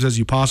stadiums as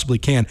you possibly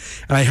can.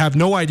 And I have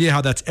no idea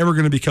how that's ever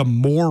going to become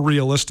more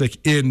realistic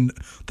in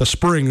the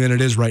spring than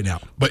it is right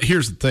now. But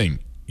here's the thing.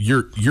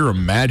 You're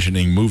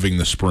imagining moving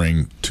the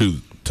spring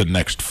to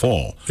next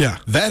fall. Yeah.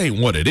 That ain't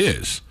what it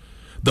is.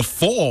 The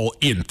fall,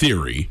 in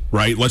theory,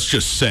 right, let's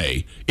just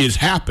say, is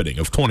happening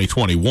of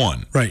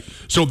 2021. Right.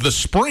 So the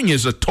spring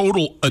is a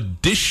total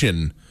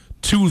addition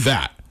to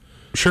that.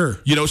 Sure.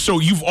 So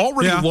you've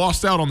already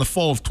lost out on the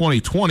fall of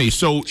 2020.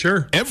 So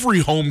sure,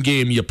 every home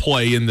game you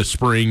play in the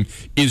spring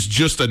is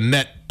just a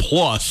net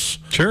plus.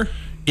 Sure.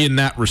 In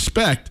that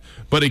respect.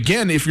 But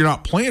again, if you're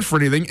not playing for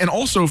anything, and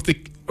also if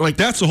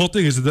that's the whole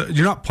thing is that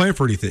you're not playing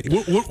for anything.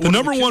 The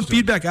number one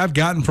feedback I've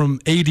gotten from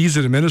ADs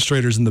and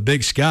administrators in the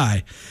Big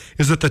Sky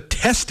is that the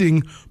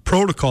testing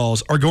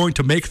protocols are going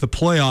to make the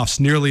playoffs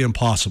nearly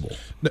impossible.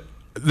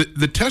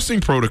 The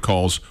testing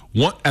protocols,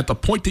 at the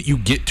point that you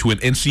get to an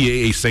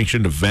NCAA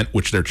sanctioned event,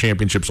 which their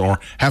championships are,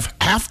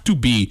 have to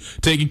be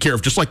taken care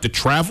of. Just like the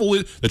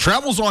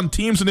travel's on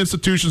teams and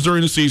institutions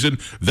during the season.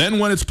 Then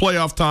when it's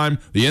playoff time,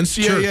 the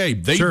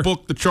NCAA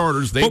book the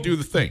charters, they do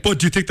the thing. But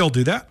do you think they'll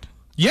do that?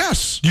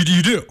 Yes, you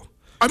do.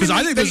 Because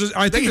I think they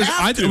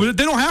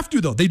don't have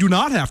to, though. They do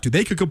not have to.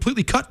 They could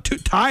completely cut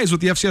ties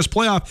with the FCS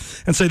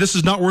playoff and say this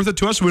is not worth it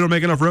to us. We don't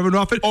make enough revenue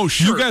off it. Oh,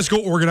 sure. You guys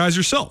go organize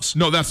yourselves.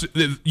 No,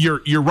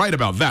 you're right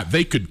about that.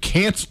 They could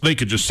cancel. They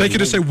could just say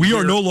we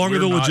are no longer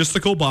the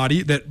logistical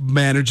body that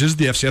manages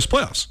the FCS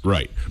playoffs.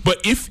 Right.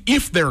 But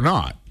if they're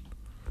not,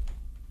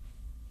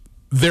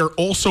 they're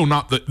also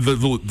not the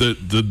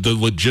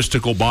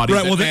logistical body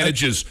that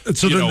manages.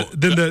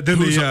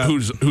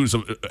 Who's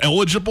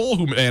eligible,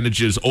 who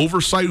manages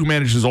oversight, who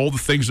manages all the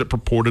things that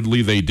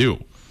purportedly they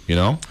do.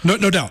 No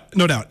doubt.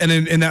 And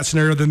in that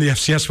scenario, then the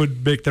FCS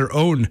would make their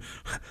own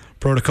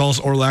protocols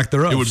or lack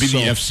thereof. It would be the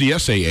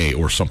FCSAA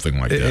or something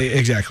like that.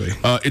 Exactly.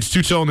 It's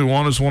Tutel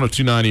Nuanez,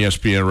 102.9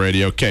 ESPN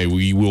Radio. Okay,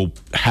 we will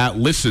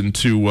listen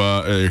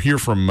to hear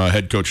from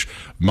head coach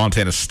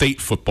Montana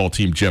State football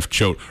team Jeff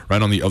Choate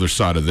right on the other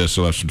side of this.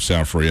 So I'll have some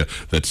sound for you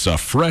that's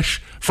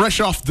fresh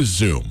off the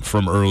Zoom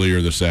from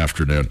earlier this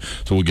afternoon.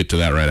 So we'll get to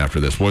that right after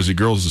this. Boys and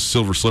girls, the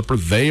Silver Slipper,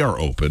 they are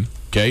open.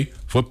 Okay,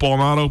 football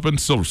not open,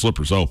 Silver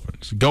Slipper's open.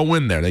 So go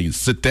in there. They can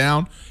sit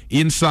down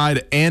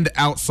inside and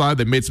outside.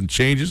 They made some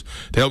changes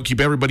to help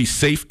keep everybody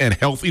safe and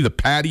healthy. The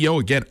patio,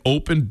 again,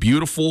 open,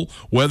 beautiful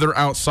weather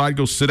outside.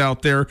 Go sit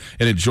out there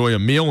and enjoy a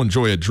meal,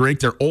 enjoy a drink.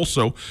 They're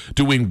also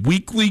doing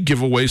weekly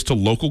giveaways to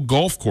local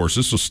golf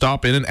courses, so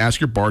stop in and ask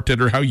your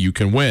bartender how you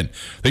can win.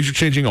 Things are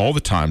changing all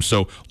the time,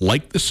 so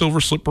like the Silver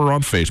Slipper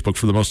on Facebook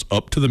for the most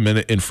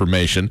up-to-the-minute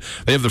information.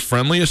 They have the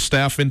friendliest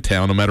staff in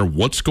town. No matter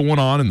what's going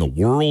on in the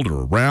world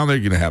or around, they're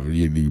going to have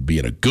you be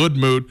in a good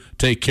mood,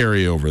 take care of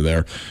you over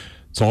there.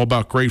 It's all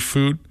about great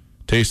food,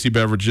 tasty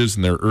beverages,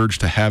 and their urge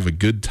to have a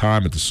good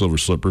time at the Silver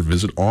Slipper.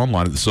 Visit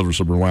online at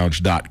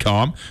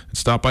thesilverslipperlounge.com and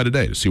stop by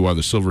today to see why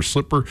the Silver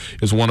Slipper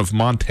is one of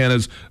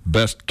Montana's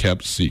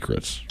best-kept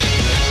secrets.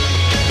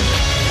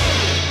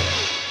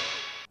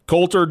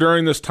 Coulter,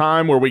 during this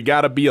time where we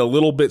got to be a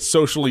little bit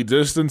socially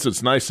distanced,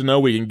 it's nice to know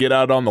we can get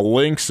out on the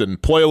links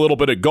and play a little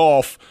bit of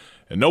golf,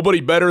 and nobody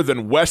better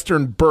than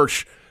Western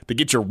Birch to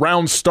get your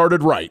round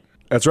started right.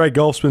 That's right.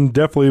 Golf's been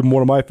definitely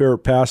one of my favorite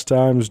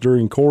pastimes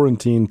during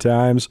quarantine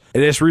times. I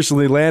just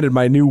recently landed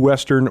my new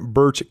Western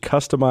Birch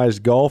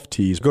customized golf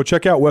tees. Go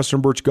check out Western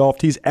Birch golf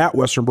tees at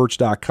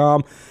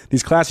westernbirch.com.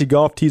 These classy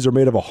golf tees are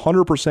made of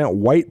 100%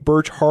 white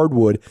birch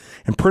hardwood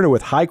and printed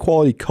with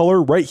high-quality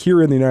color right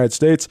here in the United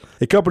States.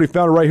 A company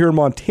founded right here in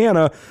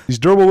Montana. These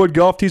durable wood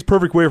golf tees,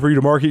 perfect way for you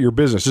to market your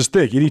business. Just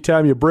think,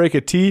 anytime you break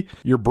a tee,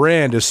 your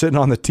brand is sitting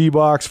on the tee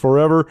box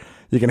forever.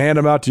 You can hand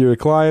them out to your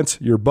clients,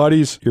 your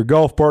buddies, your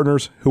golf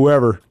partners,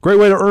 whoever. Great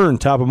way to earn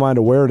top-of-mind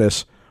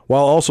awareness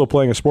while also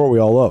playing a sport we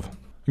all love.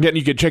 Again,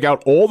 you can check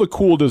out all the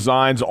cool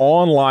designs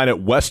online at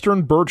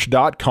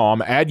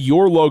westernbirch.com. Add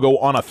your logo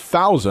on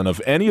 1,000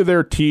 of any of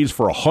their tees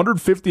for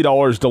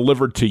 $150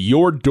 delivered to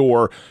your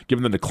door.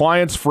 Give them to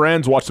clients,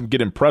 friends. Watch them get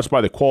impressed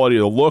by the quality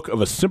of the look of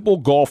a simple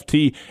golf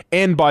tee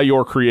and by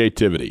your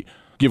creativity.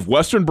 Give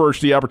Western Birch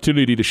the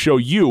opportunity to show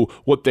you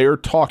what they're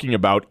talking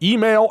about.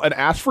 Email and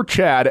ask for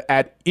Chad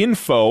at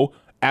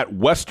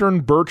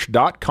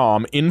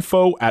info@westernbirch.com,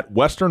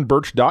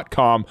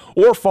 info@westernbirch.com,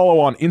 or follow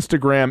on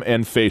Instagram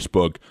and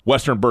Facebook,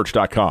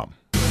 westernbirch.com.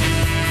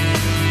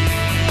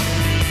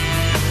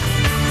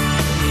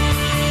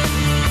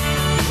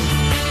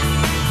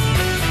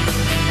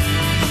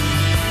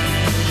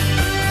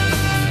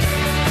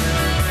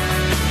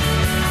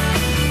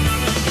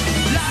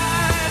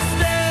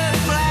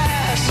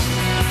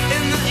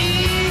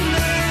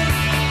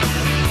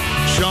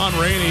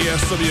 Rainey,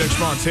 SWX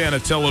Montana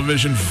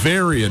Television,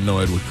 very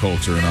annoyed with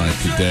Coulter and I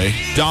today,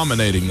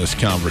 dominating this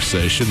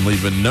conversation,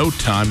 leaving no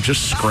time,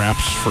 just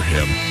scraps for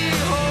him.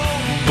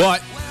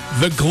 But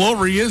the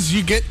glory is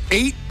you get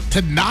 8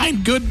 to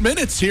 9 good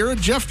minutes here at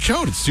Jeff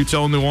Choate. It's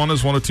Tutel and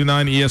Nuanez,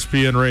 102.9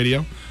 ESPN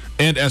Radio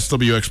and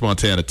SWX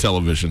Montana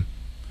Television.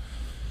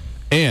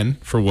 And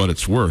for what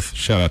it's worth,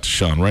 shout out to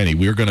Sean Rainey.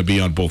 We're going to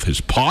be on both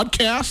his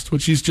podcast,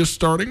 which he's just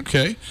starting,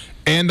 okay,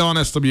 and on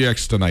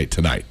SWX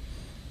tonight.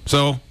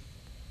 So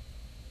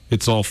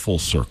it's all full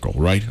circle,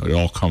 right? It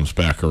all comes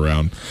back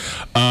around.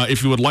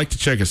 If you would like to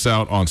check us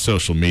out on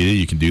social media,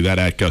 you can do that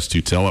at Gus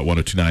Tutel, at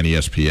 102.9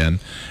 ESPN,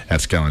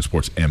 at Skyline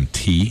Sports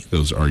MT.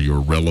 Those are your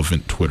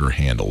relevant Twitter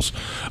handles.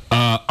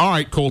 All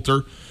right,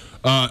 Coulter.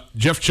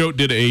 Jeff Choate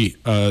did a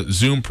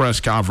Zoom press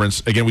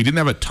conference. Again, we didn't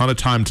have a ton of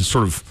time to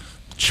sort of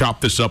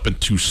chop this up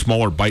into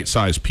smaller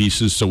bite-sized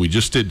pieces, so we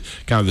just did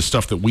kind of the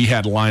stuff that we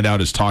had lined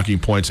out as talking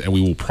points, and we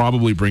will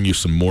probably bring you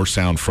some more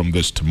sound from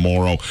this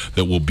tomorrow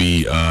that will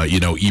be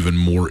even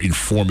more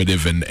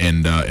informative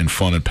and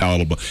fun and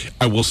palatable.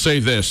 I will say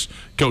this: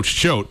 Coach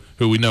Choate,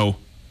 who we know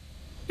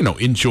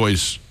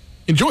enjoys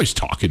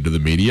talking to the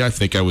media, I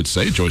think I would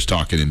say enjoys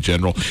talking in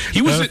general.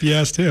 If you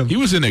asked him, he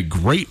was in a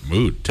great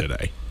mood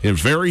today. He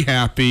was very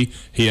happy.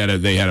 They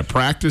had a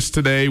practice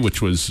today,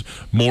 which was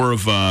more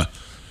of a,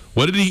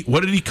 What did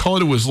he call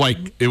it?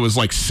 It was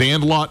like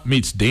Sandlot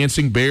meets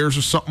Dancing Bears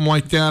or something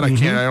like that. I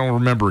don't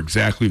remember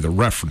exactly the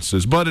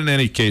references, but in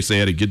any case, they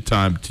had a good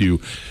time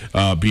to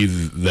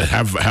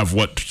have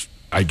what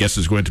I guess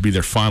is going to be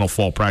their final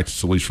fall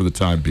practice, at least for the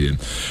time being.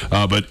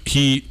 But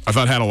he, I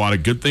thought, had a lot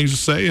of good things to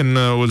say and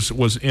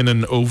was in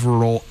an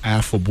overall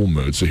affable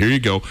mood. So here you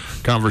go,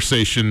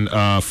 conversation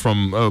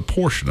from a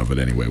portion of it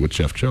anyway with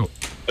Jeff Choate.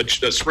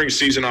 The spring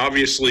season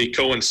obviously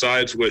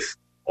coincides with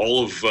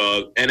all of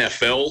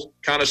NFL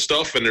kind of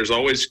stuff, and there's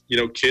always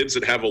kids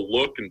that have a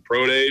look and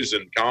pro days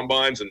and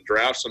combines and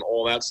drafts and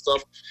all that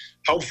stuff.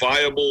 How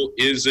viable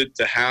is it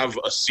to have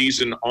a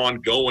season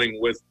ongoing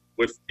with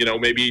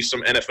maybe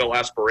some NFL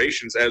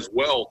aspirations as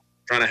well,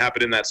 trying to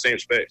happen in that same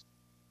space?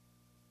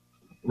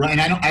 Right,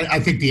 and I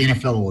think the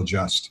NFL will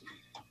adjust.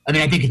 I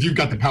mean, I think if you've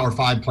got the Power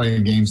 5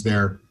 playing games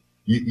there,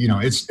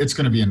 it's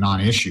going to be a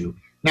non-issue.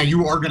 Now,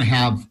 you are going to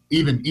have,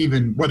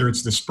 even whether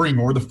it's the spring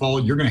or the fall,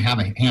 you're going to have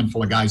a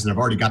handful of guys that have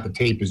already got the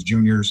tape as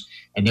juniors,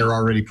 and they're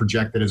already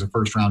projected as a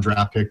first-round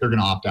draft pick. They're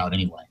going to opt out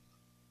anyway.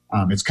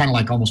 It's kind of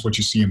like almost what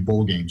you see in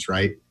bowl games,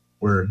 right?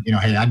 Where,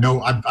 hey, I know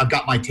I've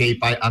got my tape.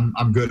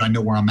 I'm good. I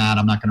know where I'm at.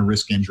 I'm not going to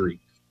risk injury.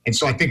 And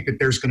so I think that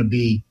there's going to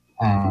be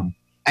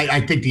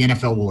I think the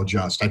NFL will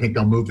adjust. I think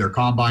they'll move their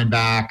combine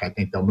back. I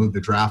think they'll move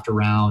the draft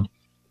around.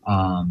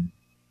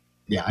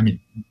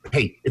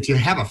 Hey, if you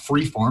have a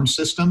free farm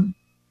system,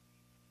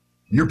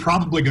 you're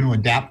probably going to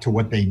adapt to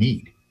what they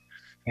need.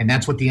 And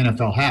that's what the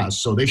NFL has.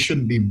 So they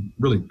shouldn't be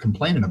really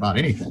complaining about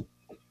anything.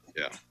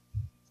 Yeah.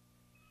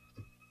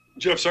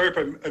 Jeff, sorry if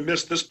I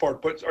missed this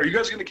part, but are you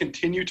guys going to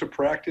continue to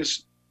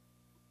practice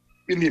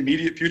in the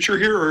immediate future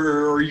here,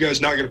 or are you guys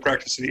not going to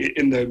practice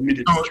in the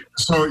immediate future?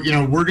 So,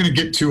 we're going to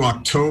get to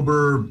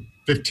October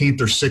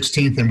 15th or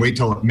 16th and wait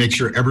till make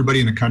sure everybody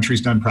in the country's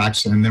done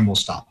practicing, and then we'll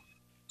stop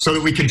so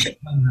that we can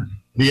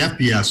the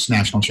FBS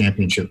national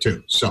championship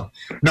too. So,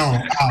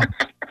 no,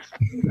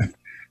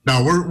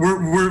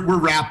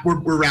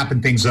 we're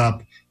wrapping things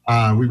up.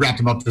 We wrapped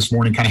them up this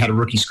morning, kind of had a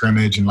rookie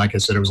scrimmage, and like I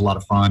said, it was a lot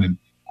of fun.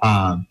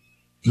 And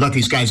let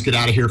these guys get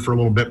out of here for a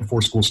little bit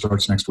before school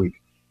starts next week.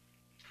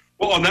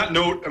 Well, on that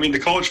note, I mean, the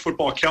college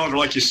football calendar,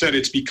 like you said,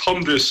 it's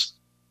become this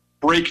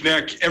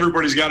breakneck.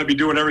 Everybody's got to be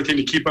doing everything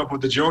to keep up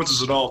with the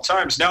Joneses at all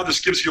times. Now this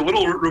gives you a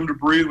little room to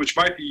breathe, which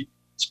might be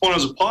spun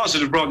as a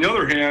positive. But on the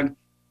other hand,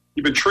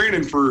 you've been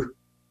training for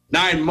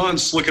 9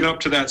 months looking up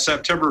to that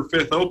September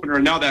 5th opener,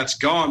 and now that's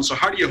gone. So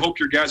how do you hope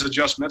your guys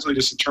adjust mentally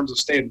just in terms of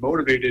staying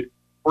motivated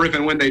or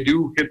even when they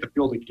do hit the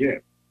field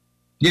again?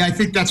 Yeah, I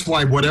think that's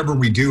why whatever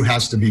we do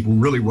has to be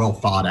really well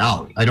thought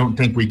out. I don't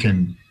think we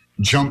can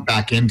jump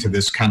back into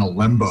this kind of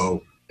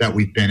limbo that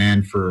we've been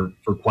in for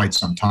quite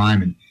some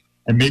time.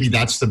 And maybe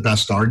that's the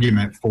best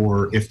argument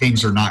for if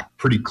things are not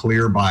pretty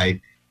clear by,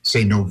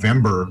 say,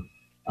 November,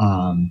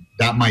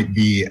 that might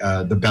be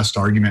the best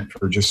argument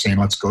for just saying,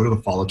 let's go to the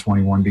fall of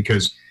 21,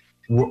 because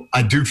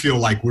I do feel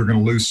like we're going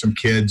to lose some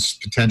kids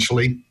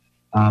potentially,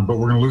 but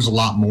we're going to lose a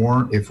lot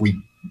more if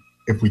we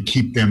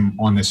keep them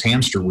on this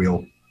hamster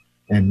wheel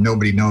and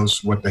nobody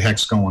knows what the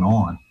heck's going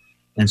on.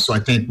 And so I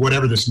think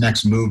whatever this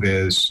next move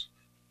is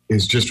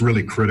just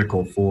really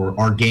critical for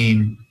our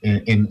game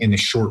in the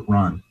short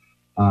run.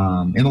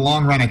 In the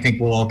long run, I think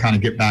we'll all kind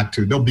of get back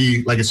to, there'll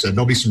be, like I said,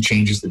 there'll be some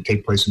changes that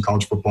take place in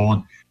college football.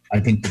 And I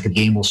think that the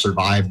game will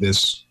survive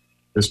this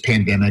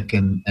pandemic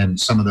and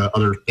some of the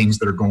other things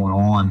that are going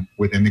on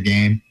within the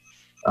game.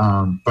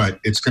 But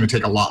it's going to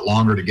take a lot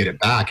longer to get it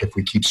back if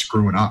we keep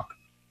screwing up,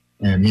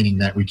 and meaning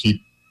that we keep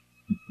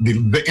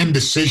the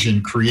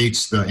indecision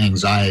creates the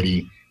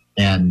anxiety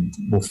and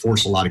will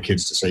force a lot of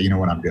kids to say, you know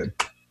what, I'm good.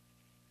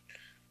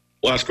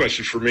 Last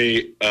question for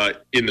me.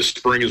 In the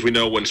spring, as we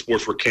know, when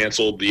sports were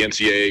canceled, the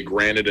NCAA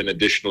granted an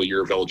additional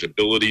year of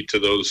eligibility to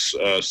those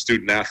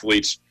student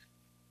athletes.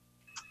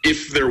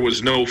 If there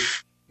was no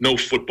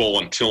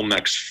football until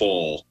next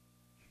fall,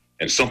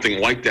 and something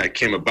like that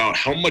came about,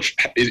 how much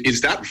is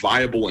that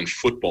viable in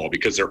football?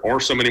 Because there are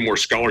so many more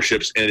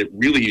scholarships, and it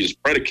really is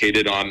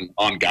predicated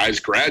on guys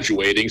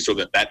graduating so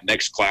that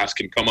next class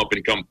can come up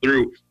and come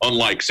through,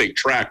 unlike, say,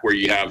 track, where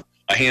you have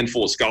a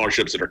handful of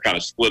scholarships that are kind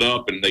of split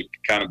up and they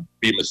can kind of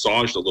be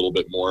massaged a little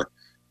bit more.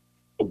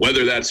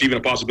 Whether that's even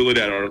a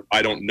possibility,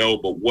 I don't know,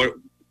 but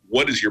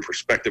what is your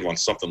perspective on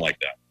something like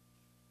that?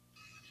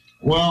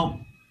 Well,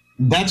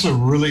 that's a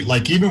really,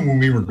 like, even when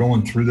we were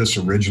going through this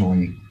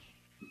originally,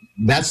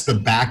 that's the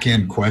back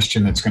end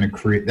question that's going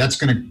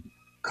to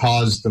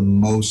cause the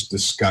most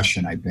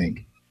discussion, I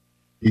think.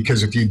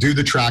 Because if you do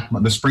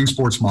the spring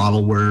sports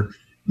model where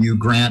you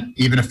grant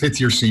even a fifth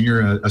year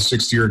senior a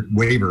 6th year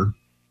waiver,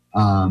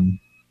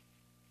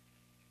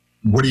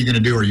 what are you going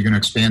to do? Are you going to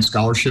expand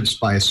scholarships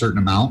by a certain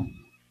amount?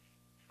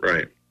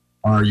 Right.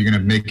 Are you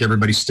going to make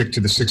everybody stick to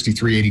the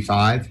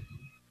 63-85?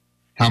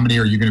 How many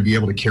are you going to be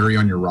able to carry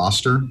on your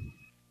roster?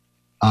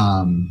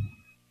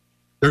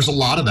 There's a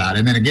lot of that.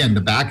 And then again, the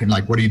back end,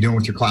 like, what are you doing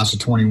with your class of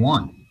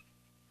 21?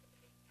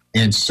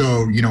 And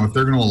so, if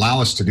they're going to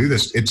allow us to do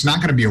this, it's not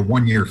going to be a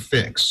 1-year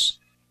fix.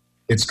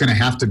 It's going to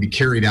have to be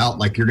carried out.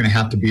 Like, you're going to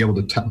have to be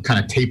able to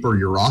kind of taper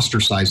your roster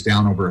size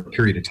down over a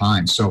period of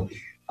time. So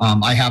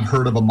I have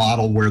heard of a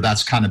model where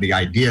that's kind of the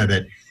idea,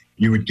 that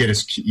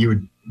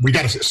we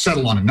got to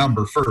settle on a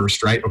number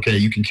first, right? Okay,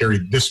 you can carry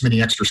this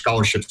many extra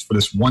scholarships for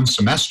this one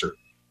semester.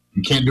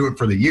 You can't do it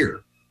for the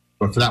year,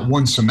 but for that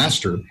one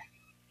semester,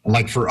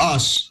 like for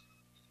us,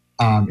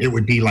 it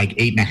would be like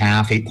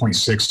 8.5,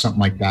 8.6, something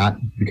like that,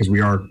 because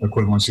we are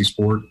equivalency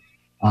sport.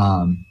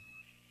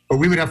 But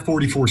we would have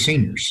 44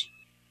 seniors.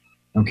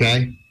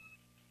 Okay.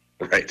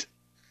 Right.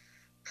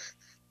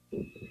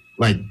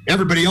 Like,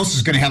 everybody else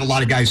is going to have a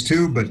lot of guys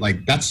too, but like,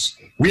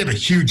 we have a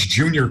huge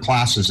junior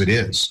class as it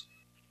is,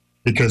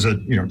 because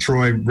of,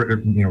 Troy,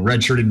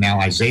 redshirted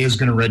now. Isaiah's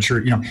going to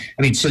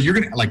redshirt, so you're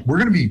going to, like, we're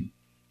going to be,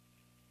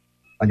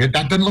 like,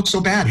 that doesn't look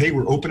so bad. Hey,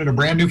 we're opening a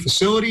brand new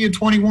facility in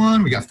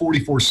 21. We got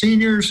 44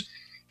 seniors,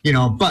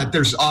 but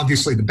there's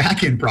obviously the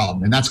back end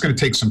problem, and that's going to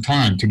take some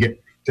time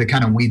to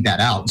kind of weed that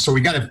out. So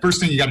first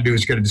thing you got to do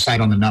is you got to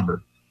decide on the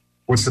number.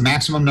 What's the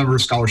maximum number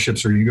of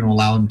scholarships are you going to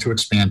allow them to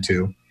expand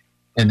to?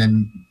 And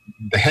then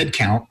the head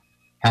count,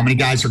 how many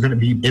guys are going to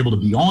be able to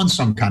be on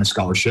some kind of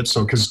scholarship?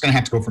 So, because it's going to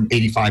have to go from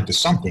 85 to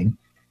something.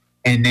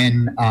 And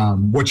then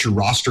what's your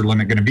roster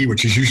limit going to be,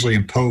 which is usually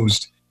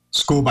imposed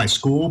school by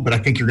school, but I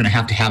think you're going to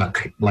have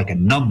a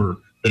number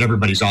that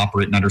everybody's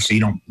operating under, so you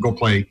don't go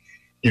play,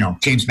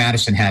 James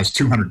Madison has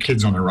 200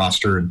 kids on their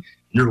roster and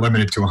you're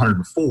limited to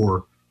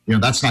 104.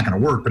 That's not going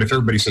to work. But if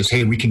everybody says,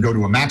 hey, we can go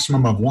to a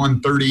maximum of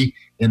 130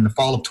 in the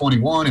fall of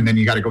 21, and then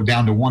you got to go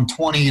down to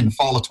 120 in the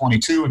fall of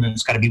 22, and then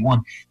it's got to be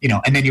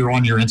and then you're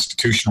on your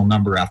institutional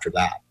number after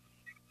that.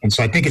 And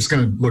so I think it's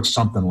going to look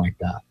something like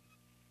that.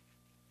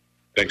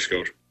 Thanks,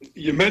 Coach.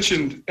 You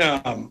mentioned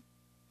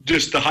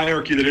just the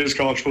hierarchy that is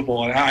college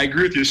football. And I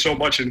agree with you so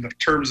much in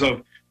terms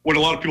of when a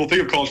lot of people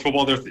think of college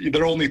football,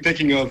 they're only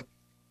thinking of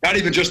not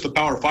even just the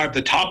Power 5,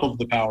 the top of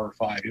the Power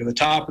 5, the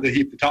top of the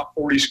heap, the top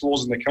 40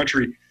 schools in the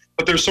country.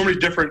 But there's so many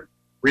different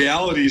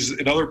realities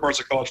in other parts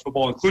of college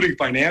football, including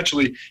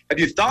financially. Have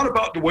you thought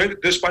about the way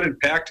that this might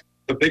impact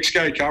the Big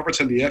Sky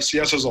Conference and the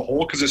FCS as a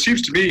whole? Because it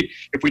seems to me,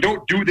 if we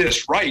don't do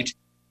this right,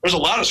 there's a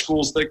lot of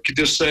schools that could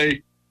just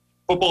say,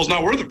 football's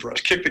not worth it for us,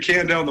 kick the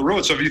can down the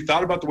road. So have you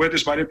thought about the way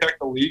this might impact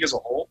the league as a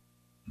whole?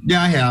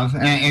 Yeah, I have.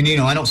 And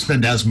I don't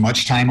spend as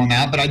much time on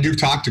that, but I do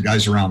talk to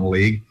guys around the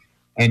league.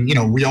 And,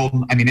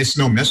 it's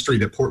no mystery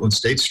that Portland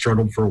State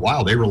struggled for a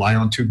while. They rely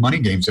on 2 money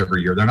games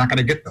every year. They're not going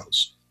to get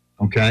those.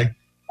 Okay.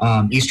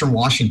 Eastern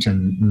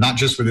Washington, not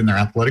just within their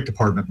athletic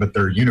department, but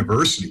their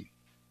university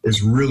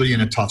is really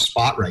in a tough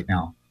spot right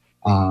now.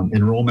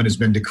 Enrollment has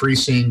been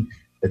decreasing.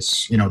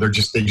 It's,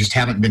 they just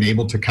haven't been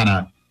able to kind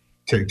of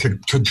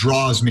to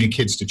draw as many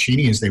kids to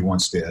Cheney as they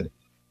once did.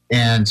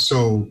 And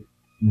so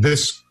the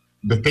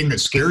thing that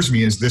scares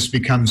me is this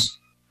becomes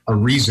a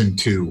reason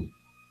to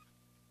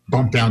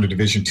bump down to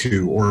Division II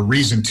or a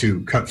reason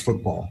to cut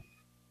football.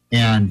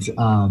 And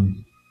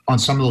on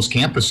some of those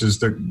campuses,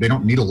 they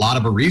don't need a lot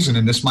of a reason,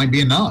 and this might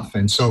be enough.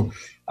 And so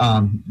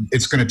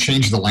it's going to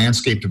change the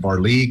landscape of our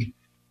league.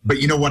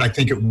 But you know what I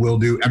think it will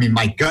do?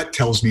 My gut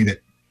tells me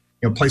that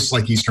places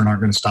like Eastern aren't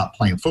going to stop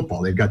playing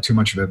football. They've got too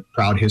much of a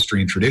proud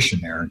history and tradition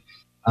there.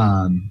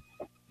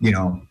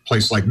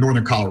 Place like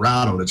Northern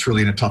Colorado that's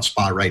really in a tough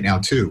spot right now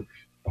too.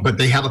 But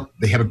they have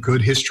a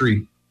good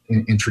history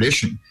in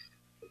tradition.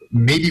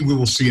 Maybe we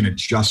will see an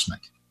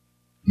adjustment.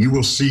 You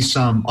will see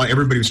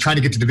everybody was trying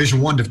to get to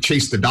Division I to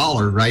chase the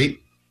dollar, right?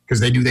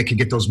 Because they knew they could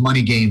get those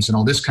money games and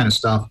all this kind of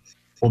stuff.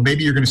 Well,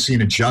 maybe you're going to see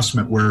an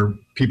adjustment where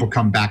people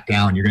come back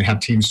down. You're going to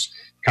have teams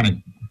kind of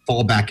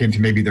fall back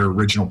into maybe their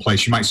original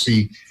place. You might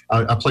see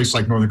a place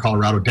like Northern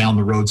Colorado down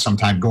the road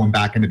sometime going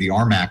back into the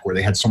RMAC where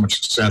they had so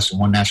much success and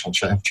won national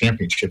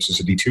championships as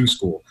a D2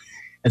 school.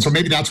 And so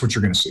maybe that's what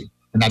you're going to see,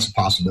 and that's a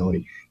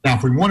possibility. Now,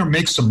 if we want to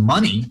make some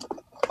money,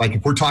 like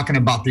if we're talking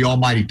about the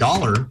almighty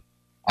dollar,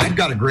 I've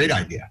got a great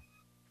idea.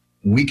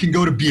 We can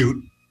go to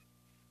Butte,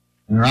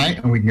 all right,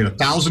 and we can get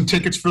 1,000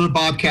 tickets for the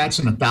Bobcats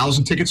and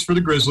 1,000 tickets for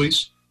the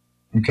Grizzlies,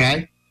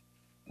 okay?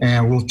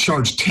 And we'll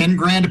charge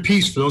 $10,000 a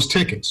piece for those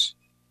tickets,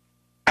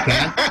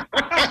 okay?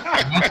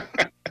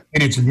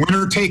 And it's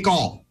winner take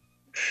all.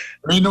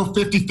 There ain't no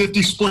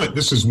 50-50 split.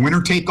 This is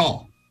winner take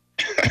all.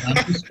 And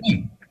I'm just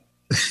saying,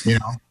 you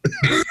know.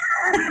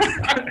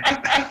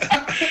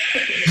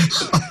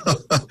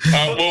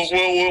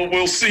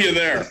 We'll see you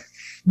there.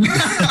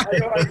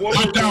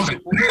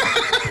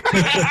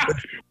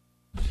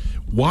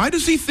 Why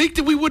does he think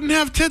that we wouldn't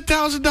have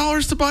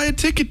 $10,000 to buy a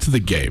ticket to the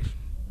game?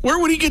 Where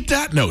would he get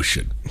that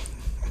notion?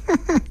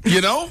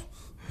 You know?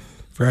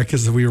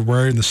 Because we were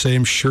wearing the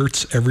same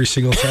shirts every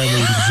single time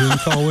we Zoom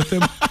call with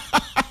him.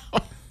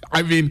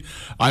 I mean,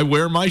 I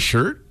wear my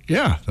shirt.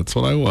 Yeah, that's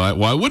what I want.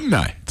 Why wouldn't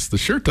I? It's the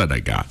shirt that I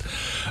got.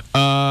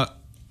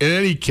 In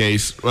any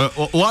case,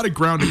 a lot of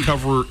ground to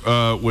cover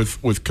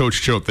with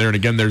Coach Choate there. And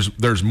again,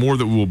 there's more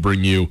that we will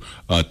bring you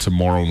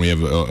tomorrow when we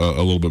have a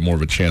little bit more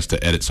of a chance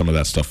to edit some of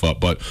that stuff up.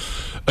 But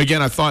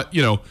again, I thought,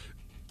 you know,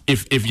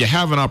 if you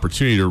have an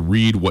opportunity to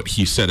read what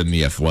he said in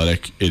The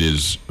Athletic, it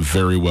is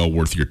very well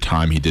worth your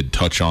time. He did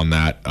touch on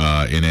that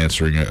in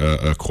answering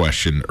a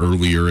question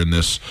earlier in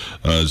this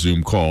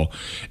Zoom call.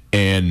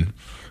 And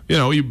you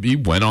know, he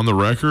went on the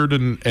record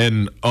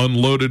and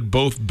unloaded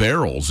both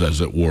barrels, as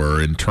it were,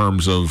 in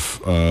terms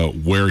of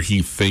where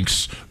he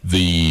thinks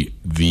the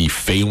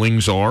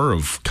failings are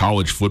of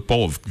college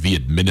football, of the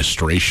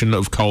administration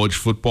of college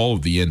football,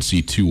 of the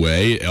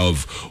NC2A,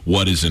 of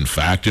what is in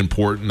fact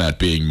important, that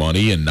being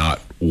money, and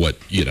not what,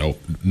 you know,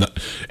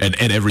 and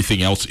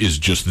everything else is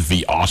just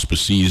the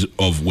auspices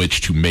of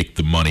which to make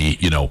the money,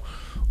 you know,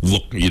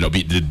 look, you know,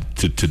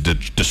 to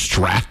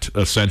distract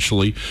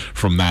essentially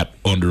from that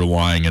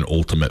underlying and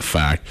ultimate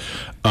fact.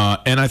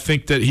 And I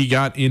think that he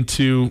got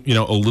into, you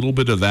know, a little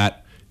bit of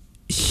that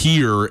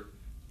here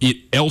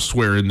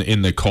elsewhere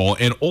in the call,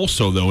 and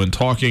also though in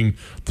talking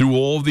through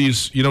all of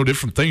these, you know,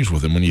 different things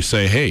with him. When you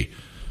say, hey,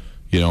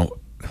 you know,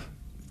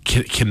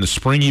 can the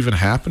spring even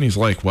happen? He's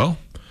like, well,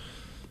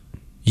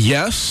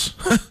 yes,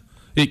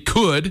 it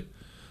could,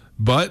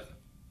 but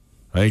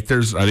I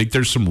think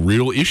there's some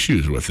real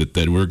issues with it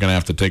that we're going to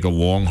have to take a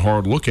long,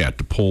 hard look at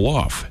to pull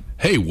off.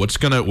 Hey,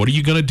 what are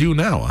you going to do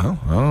now? I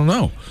don't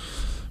know.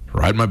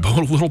 Ride my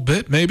boat a little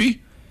bit,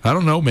 maybe? I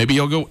don't know. Maybe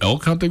I'll go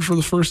elk hunting for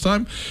the first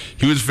time.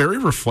 He was very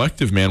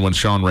reflective, man, when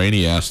Sean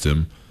Rainey asked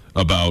him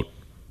about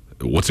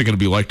what's it going to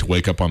be like to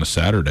wake up on a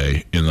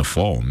Saturday in the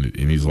fall. And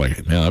he's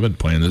like, man, I've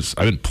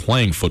been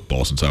playing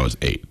football since I was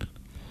 8.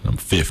 I'm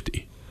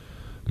 50.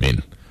 I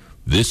mean,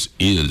 this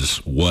is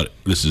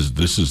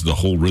the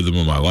whole rhythm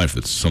of my life.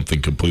 It's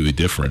something completely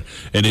different,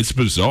 and it's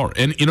bizarre.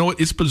 And you know what?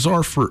 It's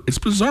bizarre for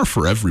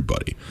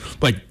everybody.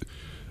 Like,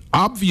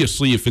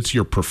 obviously, if it's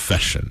your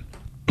profession,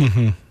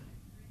 mm-hmm.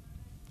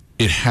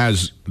 it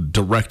has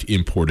direct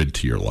import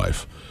into your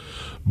life.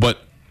 But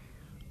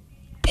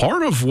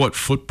part of what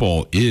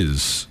football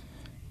is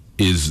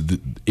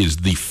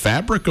the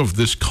fabric of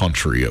this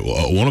country.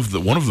 One of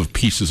the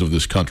pieces of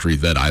this country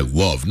that I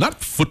love,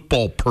 not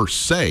football per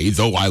se,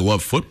 though I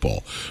love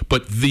football,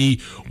 but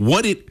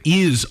what it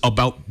is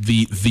about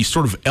the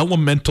sort of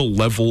elemental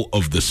level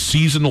of the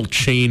seasonal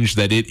change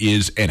that it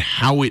is, and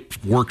how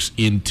it works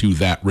into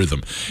that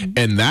rhythm.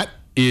 And that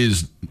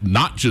is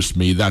not just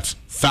me. That's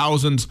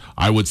thousands,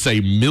 I would say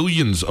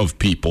millions of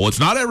people. It's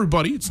not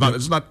everybody. It's not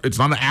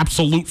an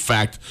absolute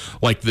fact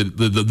like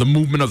the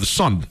movement of the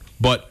sun,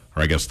 but,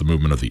 or I guess the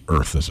movement of the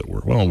earth, as it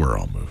were. Well, we're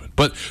all moving.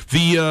 But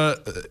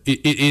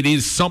it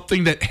is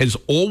something that has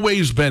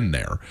always been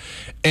there.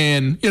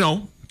 And, you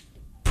know,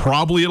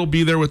 probably it'll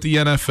be there with the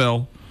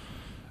NFL.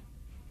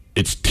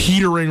 It's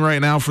teetering right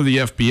now for the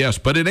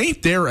FBS, but it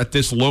ain't there at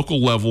this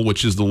local level,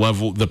 which is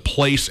the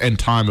place and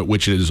time at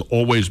which it has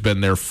always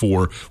been there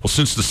for, well,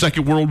 since the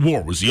Second World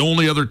War was the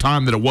only other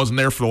time that it wasn't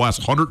there for the last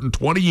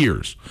 120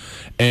 years.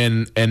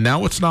 And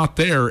now it's not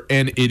there,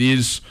 and it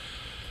is...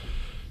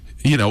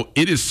 You know,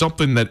 it is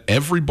something that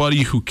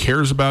everybody who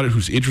cares about it,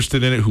 who's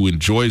interested in it, who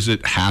enjoys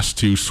it, has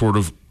to sort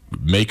of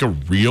make a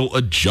real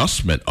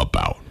adjustment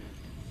about.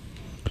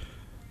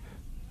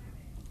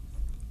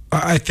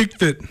 I think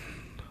that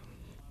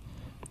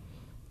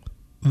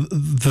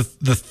the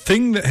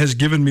thing that has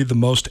given me the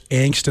most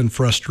angst and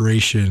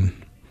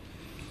frustration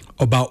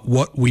about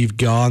what we've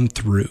gone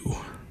through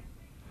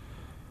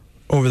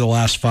over the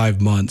last 5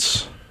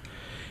 months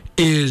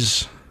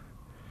is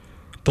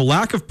the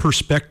lack of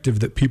perspective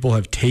that people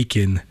have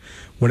taken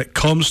when it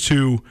comes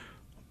to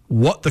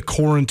what the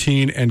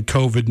quarantine and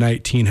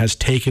COVID-19 has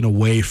taken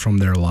away from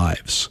their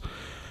lives.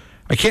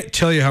 I can't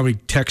tell you how many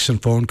texts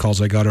and phone calls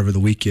I got over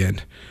the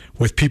weekend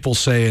with people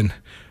saying,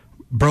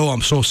 bro, I'm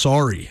so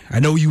sorry.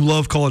 I know you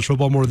love college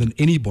football more than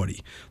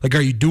anybody. Like,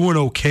 are you doing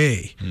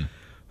okay?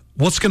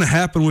 What's going to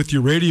happen with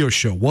your radio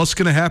show? What's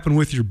going to happen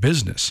with your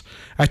business?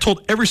 I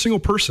told every single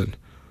person,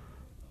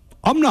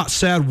 I'm not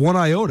sad one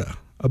iota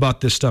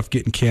about this stuff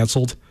getting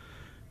canceled,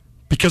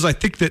 because I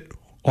think that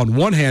on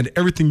one hand,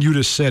 everything you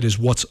just said is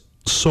what's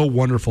so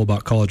wonderful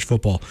about college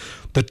football.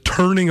 The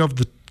turning of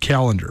the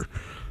calendar,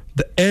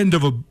 the end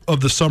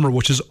of the summer,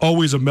 which is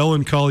always a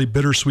melancholy,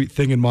 bittersweet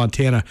thing in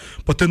Montana,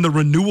 but then the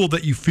renewal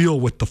that you feel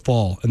with the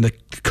fall and the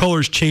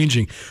colors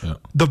changing,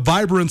 the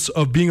vibrance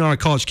of being on a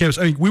college campus.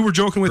 I mean, we were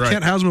joking with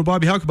Kent Hausman and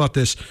Bobby Houck about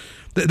this.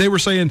 They were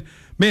saying,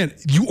 man,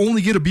 you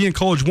only get to be in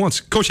college once.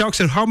 Coach Houck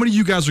said, how many of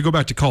you guys would go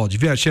back to college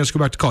if you had a chance to go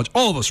back to college?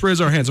 All of us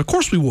raise our hands. Of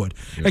course we would.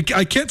 Yeah.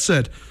 And Kent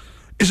said,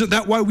 isn't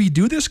that why we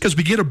do this? Because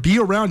we get to be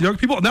around young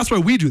people? And that's why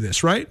we do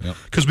this, right?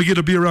 Because we get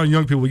to be around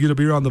young people. We get to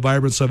be around the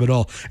vibrance of it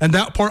all. And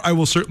that part I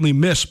will certainly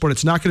miss, but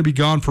it's not going to be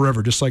gone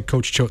forever, just like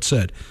Coach Choate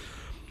said.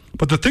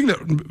 But the thing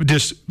that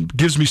just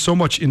gives me so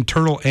much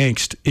internal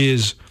angst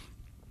is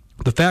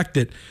the fact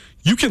that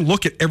you can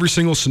look at every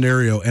single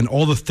scenario and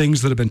all the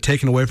things that have been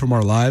taken away from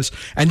our lives,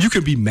 and you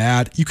can be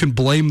mad, you can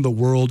blame the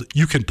world,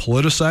 you can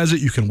politicize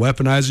it, you can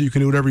weaponize it, you can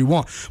do whatever you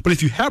want. But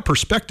if you have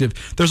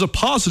perspective, there's a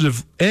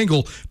positive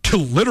angle to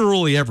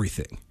literally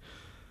everything.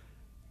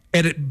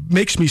 And it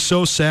makes me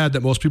so sad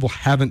that most people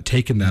haven't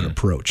taken that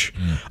approach.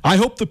 I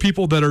hope the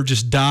people that are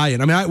just dying,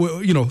 I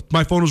mean,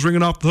 my phone was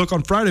ringing off the hook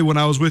on Friday when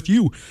I was with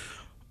you.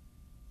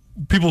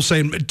 People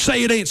saying,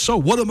 say it ain't so.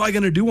 What am I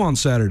going to do on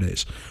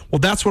Saturdays? Well,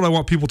 that's what I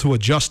want people to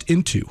adjust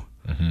into.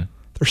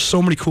 There's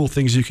so many cool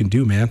things you can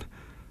do, man.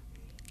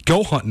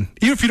 Go hunting.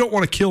 Even if you don't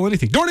want to kill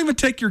anything. Don't even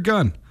take your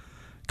gun.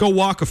 Go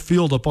walk a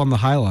field up on the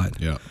High Line.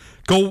 Yeah.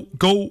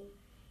 Go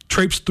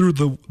traipse through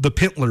the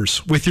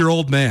Pintlers with your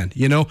old man.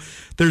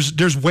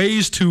 There's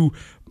ways to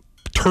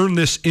turn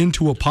this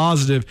into a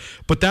positive,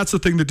 but that's the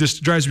thing that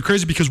just drives me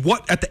crazy, because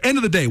at the end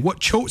of the day, what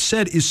Choate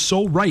said is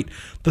so right.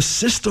 The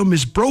system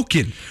is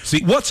broken.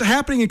 See, what's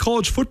happening in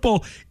college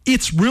football,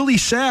 it's really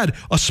sad,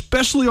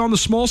 especially on the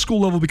small school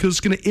level, because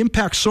it's going to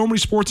impact so many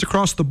sports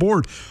across the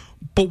board.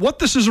 But what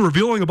this is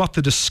revealing about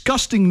the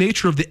disgusting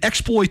nature of the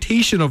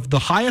exploitation of the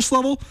highest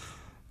level,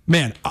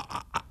 man,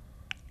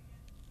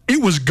 it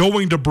was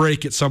going to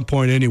break at some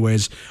point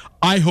anyways.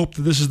 I hope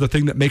that this is the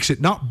thing that makes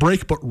it not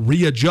break, but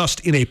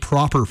readjust in a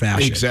proper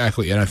fashion.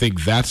 Exactly, and I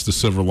think that's the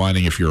silver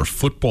lining if you're a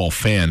football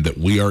fan, that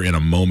we are in a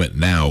moment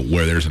now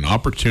where there's an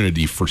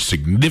opportunity for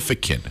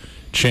significant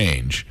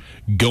change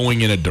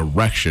going in a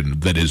direction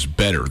that is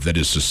better, that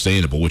is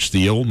sustainable, which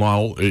the old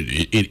model,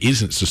 it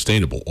isn't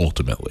sustainable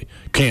ultimately.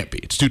 Can't be.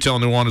 It's Tutel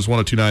and Nuanez,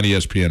 102.9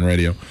 ESPN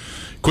Radio.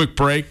 Quick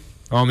break.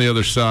 On the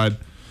other side,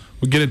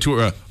 we'll get into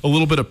a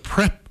little bit of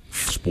prep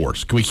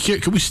sports. Can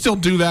we still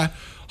do that?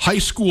 High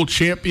school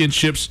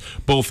championships,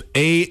 both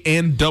A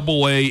and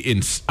AA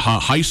in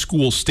high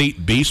school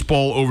state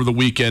baseball over the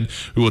weekend.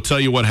 We will tell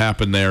you what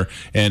happened there,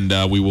 and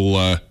we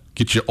will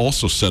get you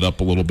also set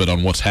up a little bit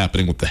on what's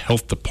happening with the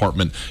health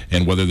department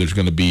and whether there's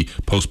going to be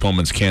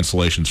postponements,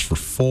 cancellations for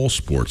fall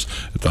sports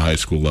at the high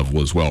school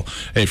level as well.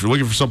 Hey, if you're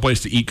looking for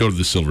someplace to eat, go to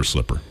the Silver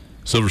Slipper.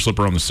 Silver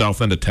Slipper on the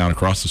south end of town,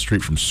 across the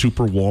street from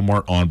Super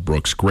Walmart on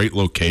Brooks. Great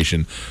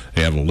location.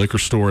 They have a liquor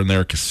store in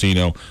there, a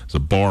casino. There's a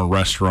bar and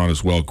restaurant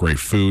as well. Great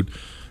food.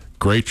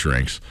 Great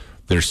drinks.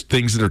 There's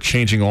things that are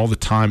changing all the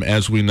time,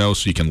 as we know,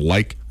 so you can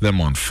like them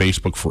on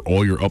Facebook for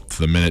all your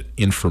up-to-the-minute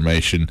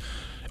information.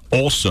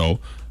 Also,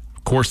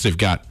 of course, they've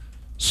got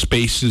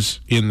spaces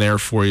in there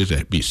for you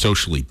to be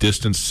socially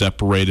distanced,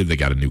 separated. They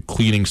got a new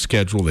cleaning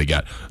schedule. They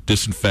got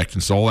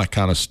disinfectants, all that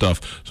kind of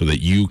stuff, so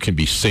that you can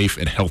be safe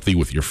and healthy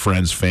with your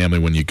friends, family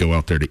when you go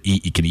out there to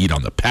eat. You can eat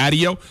on the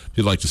patio. If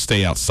you'd like to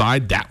stay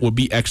outside, that would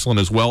be excellent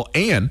as well.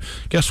 And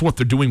guess what?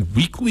 They're doing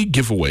weekly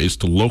giveaways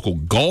to local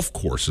golf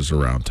courses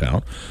around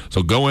town.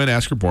 So go in,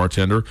 ask your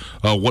bartender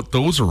what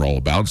those are all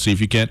about, and see if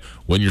you can't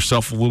win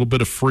yourself a little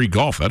bit of free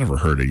golf. That never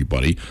hurt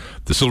anybody.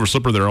 The Silver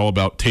Slipper, they're all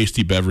about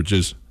tasty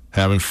beverages,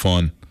 having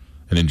fun,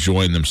 and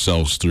enjoying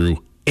themselves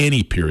through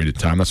any period of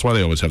time. That's why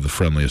they always have the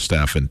friendliest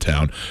staff in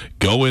town.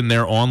 Go in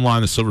there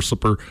online,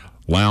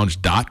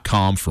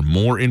 thesilverslipperlounge.com, for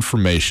more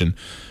information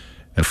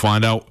and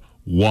find out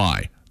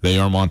why they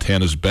are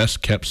Montana's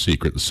best kept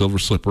secret. The Silver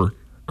Slipper,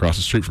 across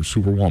the street from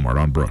Super Walmart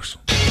on Brooks.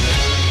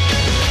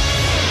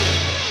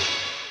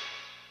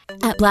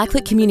 At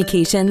Blackfoot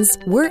Communications,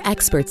 we're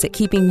experts at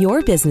keeping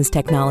your business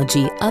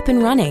technology up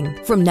and running.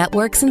 From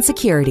networks and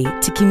security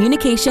to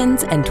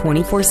communications and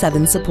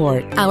 24/7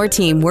 support, our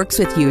team works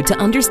with you to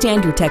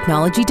understand your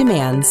technology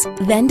demands,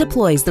 then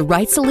deploys the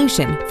right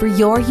solution for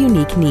your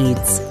unique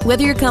needs.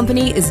 Whether your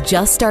company is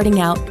just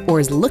starting out or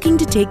is looking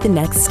to take the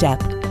next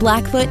step,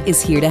 Blackfoot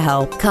is here to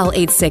help. Call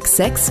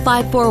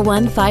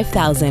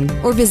 866-541-5000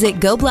 or visit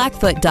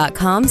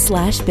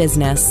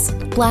goblackfoot.com/business.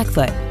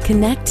 Blackfoot,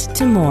 connect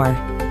to more.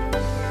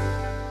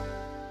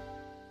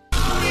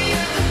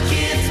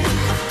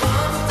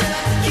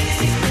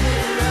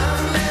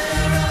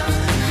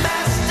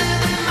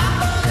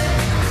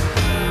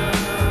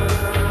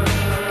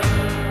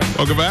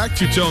 Welcome back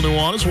to Tutel and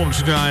Nuanez,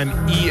 102.9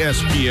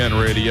 ESPN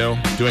Radio.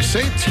 Do I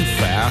say it too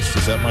fast?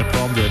 Is that my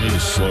problem? Do I need to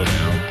slow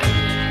down?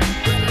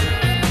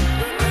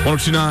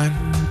 102.9,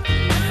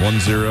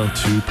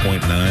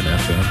 102.9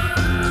 FM.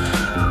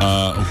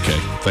 Okay,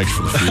 thanks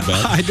for the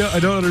feedback. I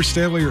don't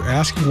understand what you're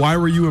asking. Why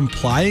were you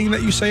implying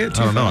that you say it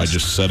too I don't know. fast? I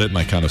just said it, and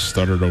I kind of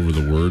stuttered over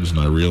the words, and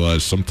I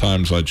realized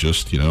sometimes I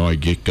just, I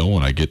get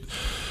going.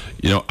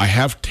 I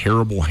have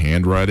terrible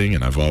handwriting,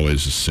 and I've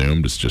always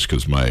assumed it's just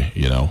because my,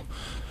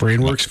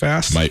 brain works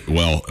fast?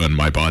 And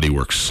my body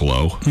works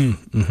slow,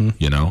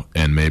 mm-hmm.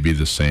 And maybe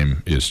the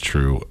same is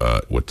true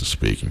with the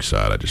speaking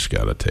side. I just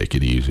got to take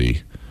it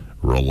easy,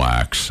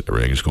 relax.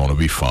 Everything's going to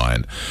be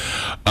fine.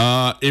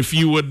 If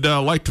you would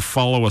like to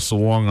follow us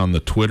along on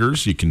the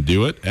Twitters, you can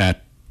do it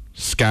at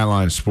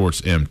Skyline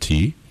Sports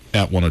MT,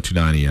 at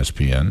 1029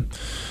 ESPN,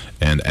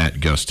 and at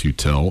Gus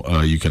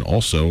Tutel. You can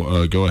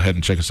also go ahead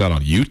and check us out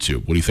on YouTube.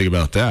 What do you think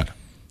about that?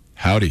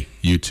 Howdy,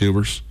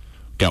 YouTubers.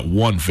 Got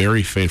one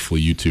very faithful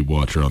YouTube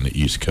watcher on the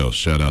East Coast.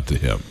 Shout out to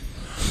him.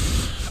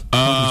 He's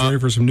ready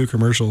for some new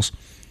commercials.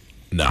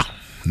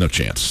 No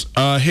chance.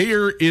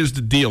 Here is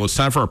the deal. It's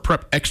time for our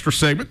Prep Extra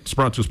segment. It's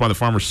brought to us by the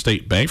Farmers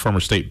State Bank.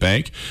 Farmers State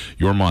Bank,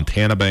 your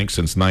Montana bank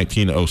since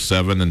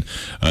 1907. And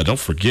don't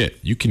forget,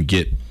 you can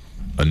get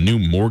a new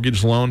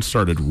mortgage loan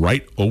started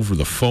right over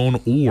the phone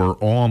or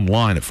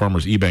online at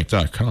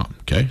farmersebank.com.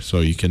 Okay,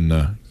 so you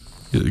can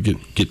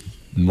get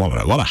a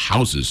lot of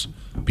houses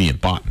being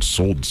bought and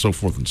sold and so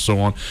forth and so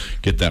on.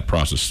 Get that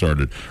process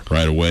started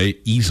right away,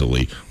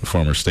 easily with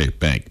Farmers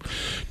State Bank.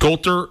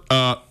 Coulter,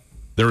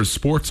 there is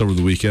sports over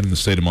the weekend in the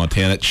state of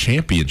Montana.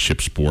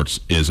 Championship sports,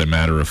 as a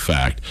matter of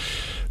fact.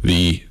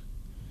 The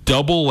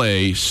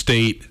AA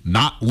state,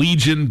 not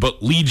Legion,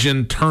 but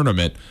Legion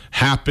tournament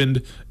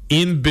happened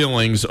in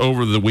Billings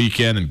over the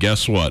weekend. And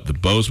guess what? The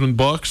Bozeman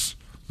Bucks,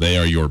 they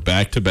are your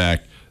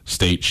back-to-back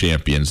state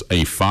champions.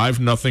 A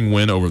 5-0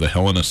 win over the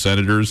Helena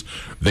Senators.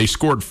 They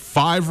scored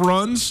 5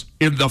 runs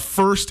in the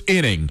first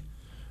inning.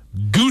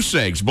 Goose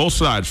eggs, both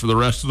sides for the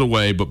rest of the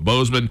way, but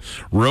Bozeman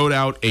rode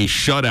out a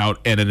shutout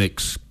and an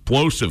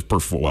explosive,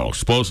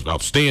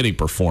 outstanding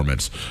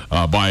performance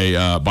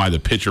by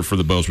the pitcher for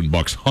the Bozeman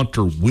Bucks,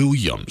 Hunter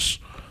Williams.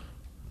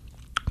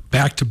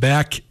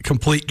 Back-to-back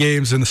complete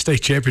games in the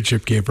state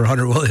championship game for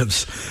Hunter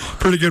Williams.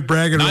 Pretty good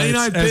bragging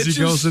rights as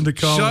he goes into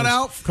college.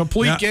 Shutout,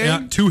 complete game. Yeah,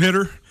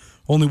 2-hitter,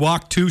 only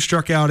walked 2,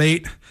 struck out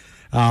 8.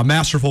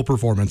 Masterful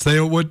performance. They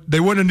wouldn't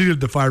have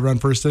needed the 5-run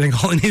first inning.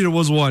 All he needed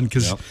was 1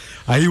 because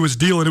he was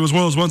dealing. It was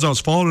one of those ones I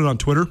was following it on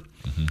Twitter,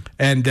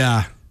 and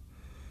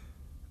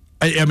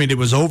it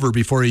was over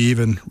before he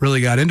even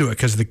really got into it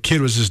because the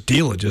kid was just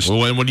dealing.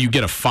 Well, and when you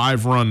get a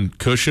 5-run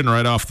cushion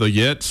right off the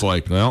get, it's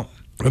like, well,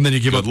 and then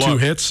you give up 2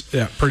 hits.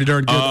 Yeah, pretty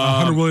darn good.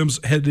 Hunter Williams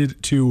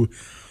headed to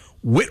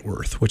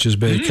Whitworth, which has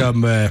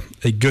become a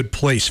good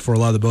place for a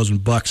lot of the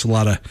Bozeman Bucks. A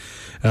lot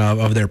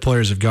of their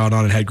players have gone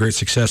on and had great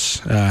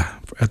success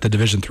at the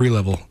Division III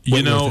level.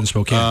 Whitworth in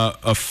Spokane.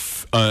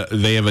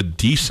 They have a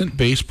decent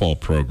baseball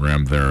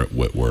program there at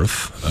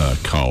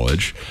Whitworth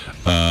College.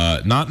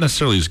 Not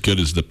necessarily as good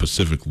as the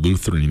Pacific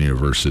Lutheran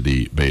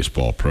University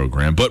baseball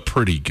program, but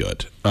pretty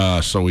good.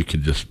 So we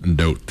could just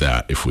note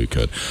that if we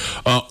could.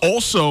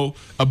 Also,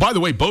 by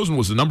the way, Bozeman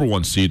was the number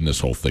 1 seed in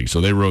this whole thing,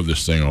 so they rode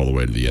this thing all the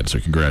way to the end. So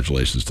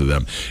congratulations to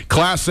them.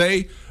 Class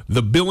A,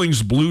 the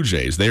Billings Blue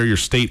Jays, they are your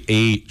State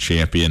A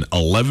champion,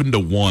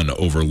 11-1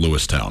 over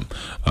Lewistown.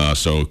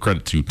 So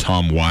credit to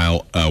Tom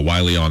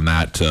Wiley on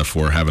that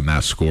for having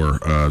that score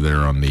there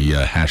on the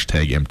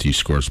hashtag MT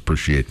Scores.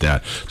 Appreciate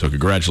that. So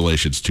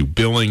congratulations to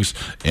Billings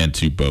and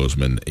to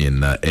Bozeman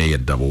in A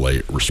and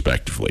AA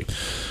respectively.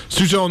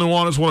 Tutel and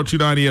Nuanez,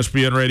 1029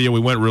 ESPN Radio. We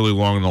went really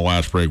long in the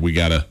last break. We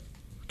got to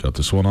cut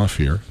this one off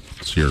here.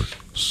 It's your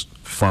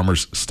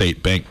Farmers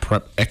State Bank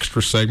Prep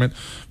Extra segment.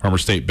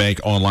 Farmers State Bank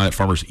online at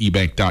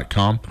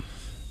farmersebank.com.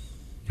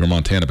 Your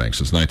Montana bank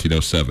since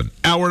 1907.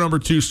 Hour number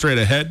 2 straight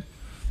ahead.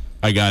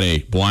 I got a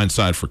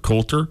blindside for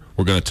Coulter.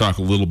 We're going to talk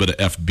a little bit of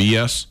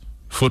FBS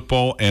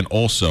football, and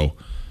also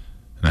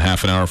in a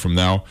half an hour from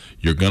now,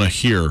 you're going to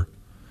hear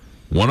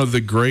one of the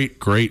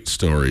great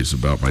stories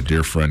about my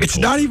dear friend It's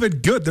Coulter. not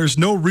even good. There's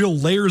no real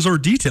layers or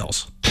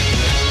details.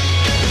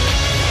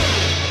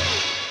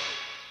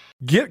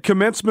 Get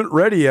commencement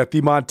ready at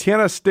the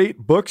Montana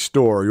State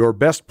Bookstore, your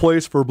best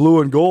place for blue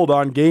and gold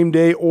on game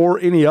day or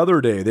any other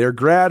day. Their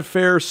grad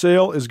fair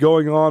sale is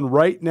going on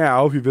right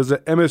now if you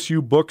visit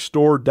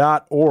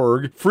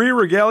msubookstore.org. Free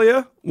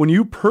regalia when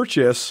you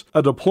purchase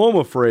a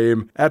diploma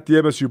frame at the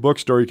MSU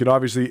Bookstore. You can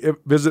obviously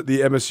visit the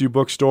MSU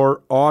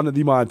Bookstore on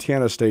the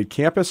Montana State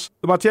campus.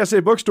 The Montana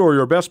State Bookstore,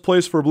 your best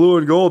place for blue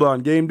and gold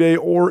on game day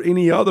or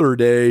any other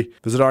day.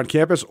 Visit on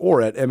campus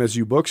or at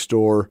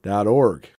msubookstore.org.